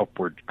think that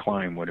upward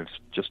climb would have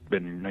just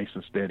been nice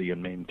and steady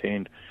and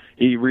maintained.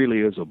 He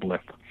really is a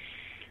blip.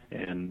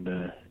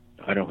 And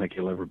I don't think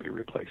he'll ever be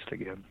replaced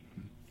again.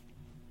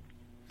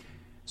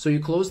 So you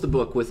close the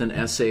book with an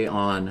essay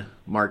on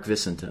Mark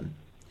Visentin.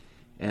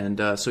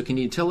 And so can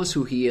you tell us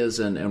who he is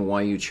and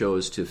why you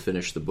chose to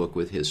finish the book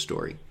with his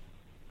story?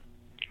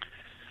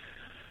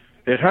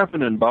 It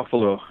happened in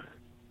Buffalo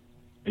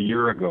a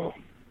year ago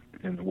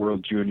in the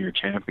World Junior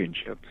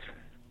Championships.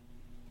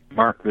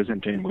 Mark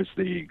Visentin was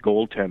the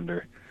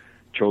goaltender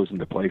chosen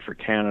to play for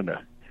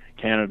Canada.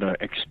 Canada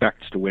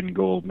expects to win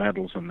gold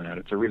medals in that.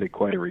 It's really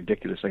quite a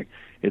ridiculous thing.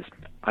 It's,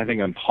 I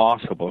think,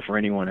 impossible for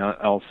anyone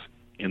else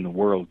in the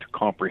world to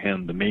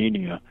comprehend the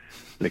mania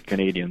that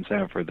Canadians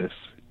have for this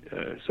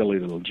silly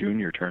little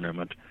junior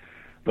tournament.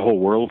 The whole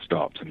world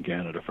stops in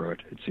Canada for it,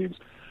 it seems.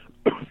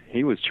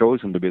 He was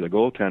chosen to be the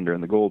goaltender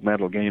in the gold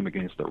medal game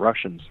against the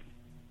Russians.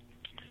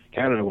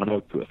 Canada went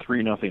out to a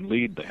 3-0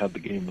 lead. They had the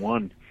game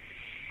won.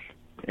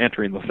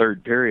 Entering the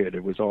third period,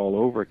 it was all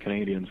over.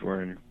 Canadians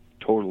were in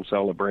total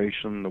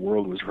celebration. The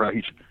world was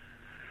right.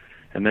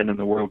 And then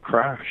the world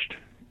crashed.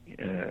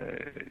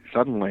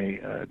 Suddenly,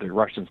 the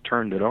Russians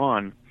turned it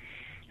on,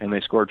 and they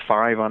scored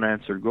 5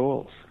 unanswered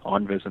goals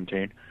on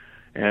Visentin.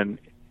 And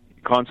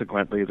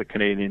consequently, the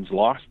Canadians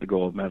lost the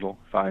gold medal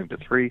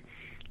 5-3.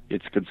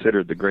 It's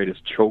considered the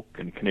greatest choke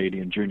in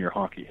Canadian junior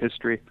hockey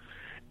history,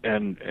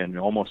 and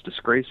almost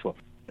disgraceful.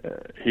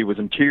 He was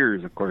in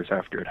tears, of course,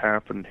 after it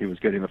happened. He was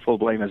getting the full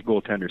blame, as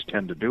goaltenders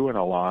tend to do in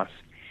a loss.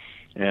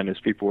 And as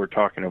people were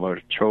talking about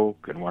a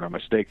choke and what a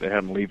mistake they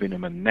had in leaving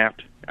him in net,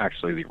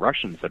 actually the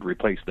Russians had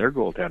replaced their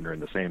goaltender in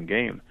the same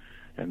game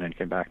and then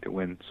came back to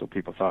win. So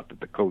people thought that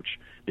the coach,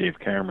 Dave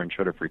Cameron,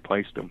 should have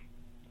replaced him.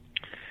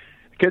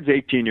 The kid's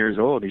 18 years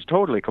old. He's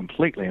totally,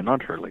 completely, and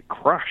utterly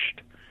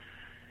crushed.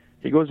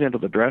 He goes into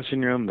the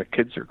dressing room. The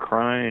kids are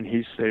crying.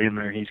 He's sitting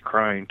there. He's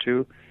crying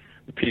too.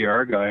 The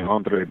PR guy,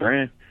 Andre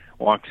Brun,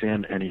 walks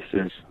in and he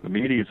says, the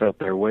media's out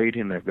there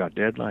waiting. They've got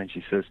deadlines.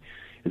 He says,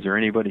 is there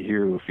anybody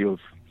here who feels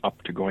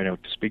up to going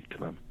out to speak to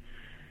them?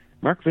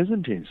 Mark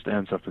Visentin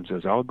stands up and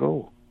says, I'll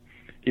go.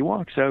 He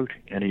walks out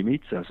and he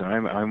meets us.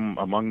 And I'm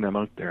among them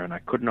out there, and I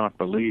could not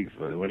believe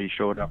when he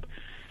showed up.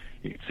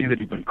 You could see that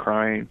he'd been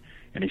crying,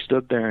 and he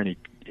stood there and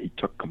he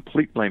took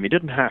complete blame. He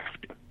didn't have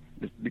to.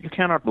 You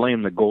cannot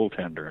blame the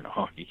goaltender in a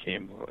hockey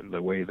game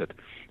the way that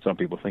some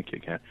people think you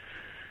can.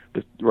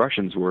 The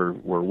Russians were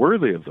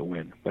worthy of the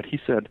win, but he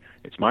said,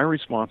 it's my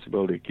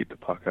responsibility to keep the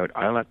puck out.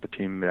 I let the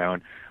team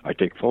down. I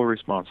take full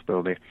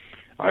responsibility.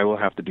 I will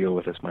have to deal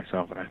with this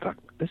myself. And I thought,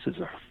 this is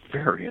a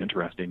very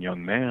interesting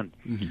young man.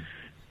 Mm-hmm.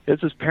 As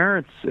his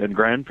parents and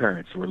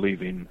grandparents were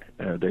leaving,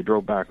 they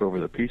drove back over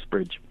the Peace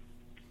Bridge,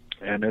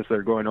 and as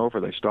they're going over,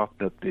 they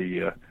stopped at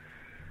they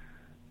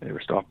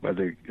were stopped by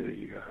the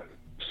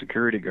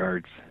security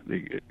guards,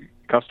 the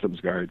customs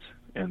guards,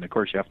 and of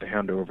course you have to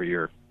hand over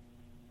your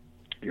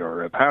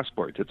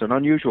passports. It's an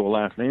unusual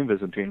last name,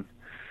 Visentin.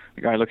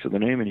 The guy looks at the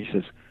name and he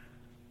says,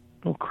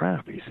 "Oh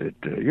crap!" He said,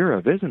 "You're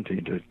a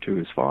Visentin," to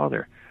his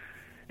father,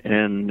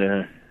 and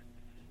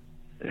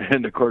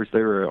of course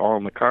they were all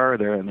in the car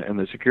there, and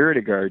the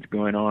security guards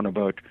going on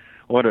about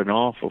what an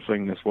awful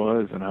thing this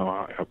was and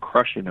how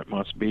crushing it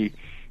must be.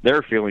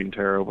 They're feeling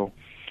terrible.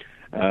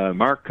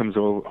 Mark comes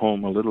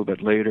home a little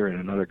bit later in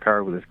another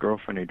car with his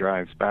girlfriend. He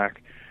drives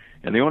back.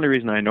 And the only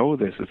reason I know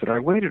this is that I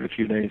waited a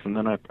few days, and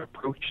then I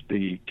approached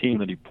the team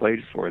that he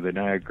played for, the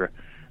Niagara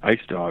Ice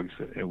Dogs,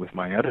 with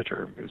my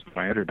editor. It was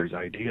my editor's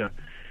idea.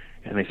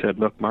 And they said,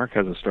 look, Mark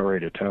has a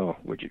story to tell.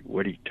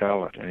 Would he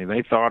tell it? And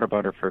they thought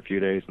about it for a few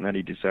days, and then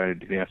he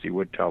decided, yes, he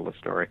would tell the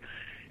story.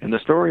 And the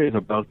story is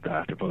about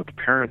that, about the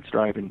parents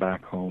driving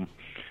back home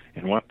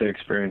and what they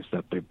experienced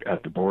at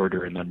the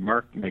border, and then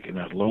Mark making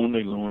that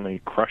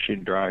lonely,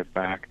 crushing drive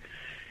back,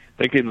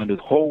 thinking that his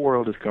whole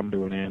world has come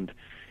to an end.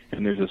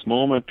 And there's this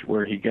moment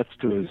where he gets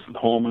to his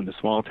home in the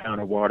small town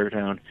of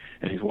Watertown,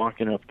 and he's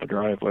walking up the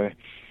driveway.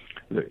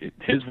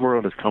 His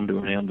world has come to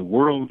an end.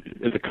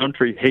 The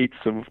country hates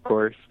him, of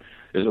course.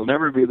 It'll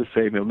never be the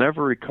same. He'll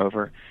never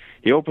recover.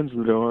 He opens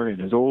the door, and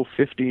his old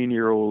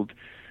 15-year-old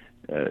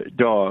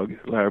dog,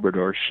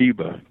 Labrador,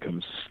 Sheba,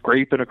 comes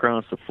scraping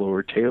across the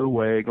floor, tail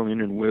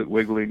waggling and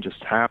wiggling,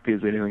 just happy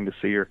as anything to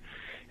see her.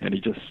 And he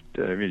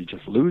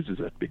just loses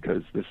it,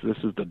 because this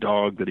is the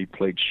dog that he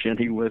played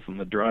shinny with in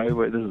the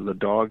driveway. This is the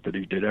dog that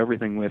he did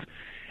everything with,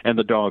 and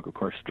the dog, of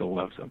course, still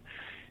loves him.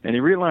 And he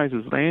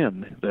realizes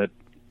then that,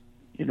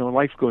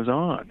 life goes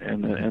on,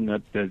 and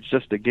that it's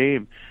just a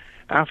game.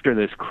 After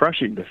this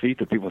crushing defeat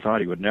that people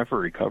thought he would never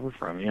recover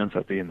from, he ends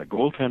up being the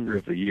goaltender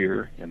of the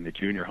year in the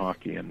junior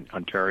hockey in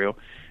Ontario.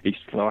 He's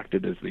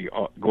selected as the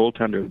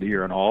goaltender of the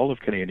year in all of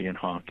Canadian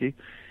hockey.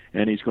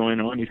 And he's going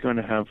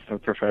to have a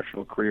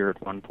professional career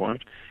at one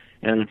point.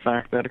 And in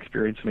fact, that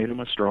experience made him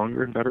a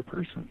stronger and better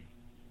person.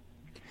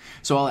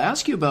 So I'll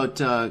ask you about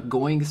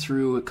going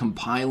through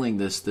compiling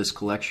this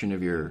collection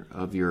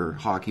of your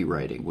hockey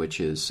writing, which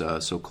is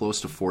so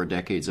close to 4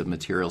 decades of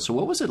material. So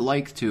what was it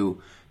like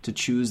to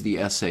choose the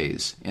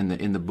essays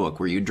in the book?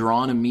 Were you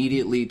drawn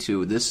immediately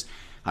to this?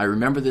 I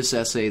remember this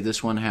essay.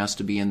 This one has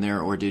to be in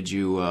there, or did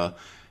you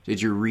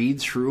read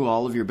through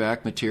all of your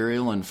back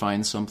material and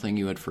find something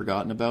you had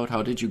forgotten about?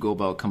 How did you go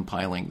about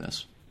compiling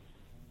this?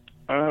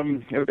 A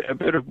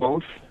bit of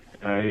both.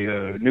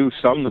 I knew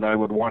some that I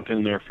would want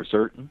in there for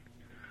certain.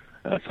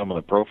 Some of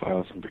the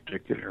profiles in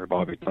particular,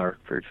 Bobby Clark,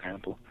 for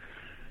example,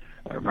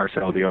 or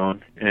Marcel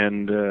Dion.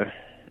 And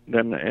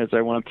then as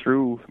I went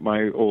through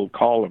my old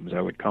columns,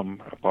 I would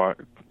come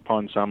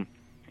upon some.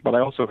 But I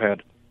also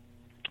had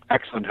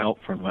excellent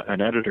help from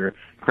an editor,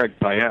 Craig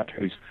Payette,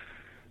 who's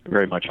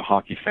very much a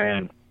hockey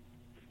fan.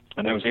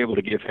 And I was able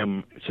to give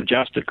him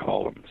suggested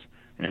columns,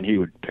 and he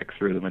would pick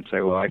through them and say,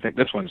 well, I think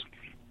this one's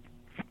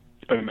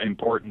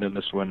important and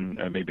this one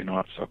maybe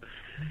not so.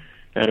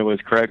 And it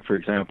was Craig, for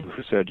example,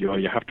 who said, you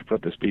have to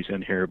put this piece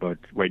in here about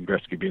Wayne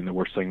Gretzky being the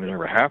worst thing that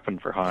ever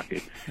happened for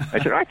hockey. I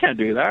said, I can't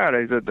do that.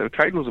 I said, the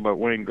title's about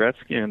Wayne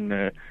Gretzky, and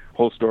the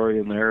whole story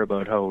in there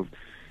about how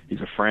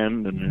he's a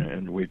friend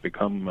and we've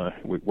become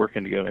we're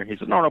working together. He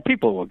said, no,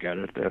 people will get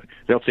it.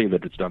 They'll see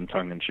that it's done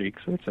tongue-in-cheek,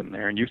 so it's in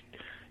there. And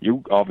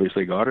you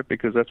obviously got it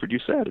because that's what you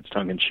said. It's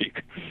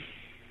tongue-in-cheek.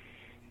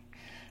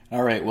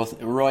 All right. Well,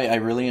 Roy, I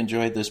really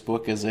enjoyed this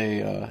book as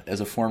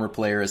a former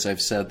player. As I've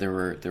said, there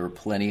were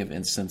plenty of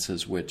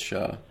instances which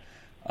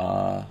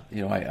I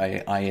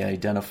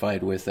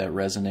identified with, that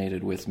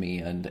resonated with me,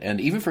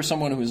 and even for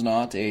someone who's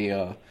not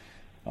a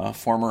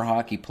former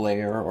hockey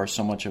player or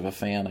so much of a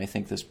fan, I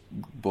think this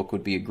book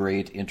would be a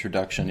great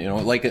introduction.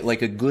 Like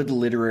a good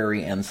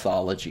literary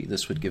anthology.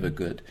 This would give a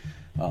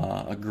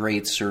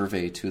great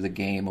survey to the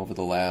game over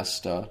the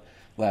last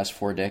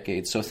 4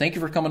 decades. So thank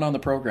you for coming on the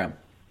program.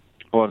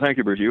 Well, thank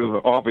you, Bruce.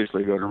 You've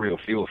obviously got a real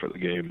feel for the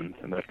game,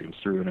 and that comes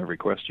through in every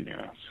question you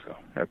ask. So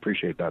I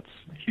appreciate that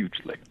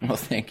hugely. Well,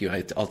 thank you.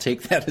 I'll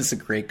take that as a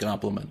great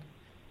compliment.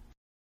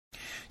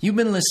 You've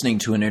been listening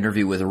to an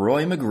interview with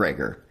Roy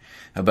MacGregor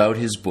about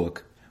his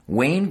book,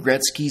 Wayne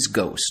Gretzky's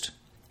Ghost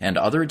and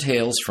Other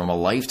Tales from a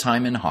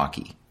Lifetime in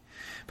Hockey,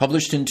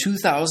 published in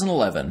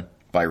 2011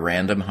 by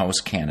Random House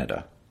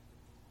Canada.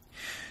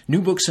 New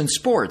Books in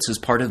Sports is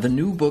part of the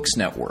New Books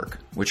Network,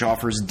 which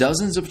offers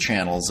dozens of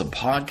channels of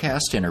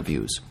podcast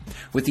interviews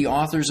with the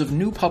authors of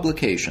new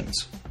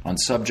publications on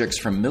subjects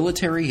from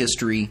military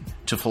history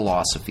to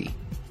philosophy.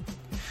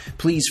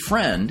 Please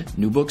friend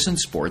New Books in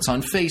Sports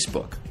on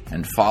Facebook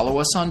and follow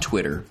us on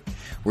Twitter,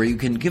 where you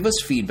can give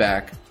us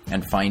feedback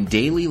and find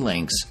daily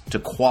links to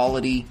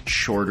quality,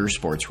 shorter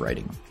sports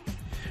writing.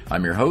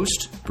 I'm your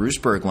host, Bruce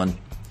Berglund.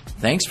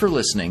 Thanks for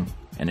listening,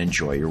 and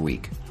enjoy your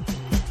week.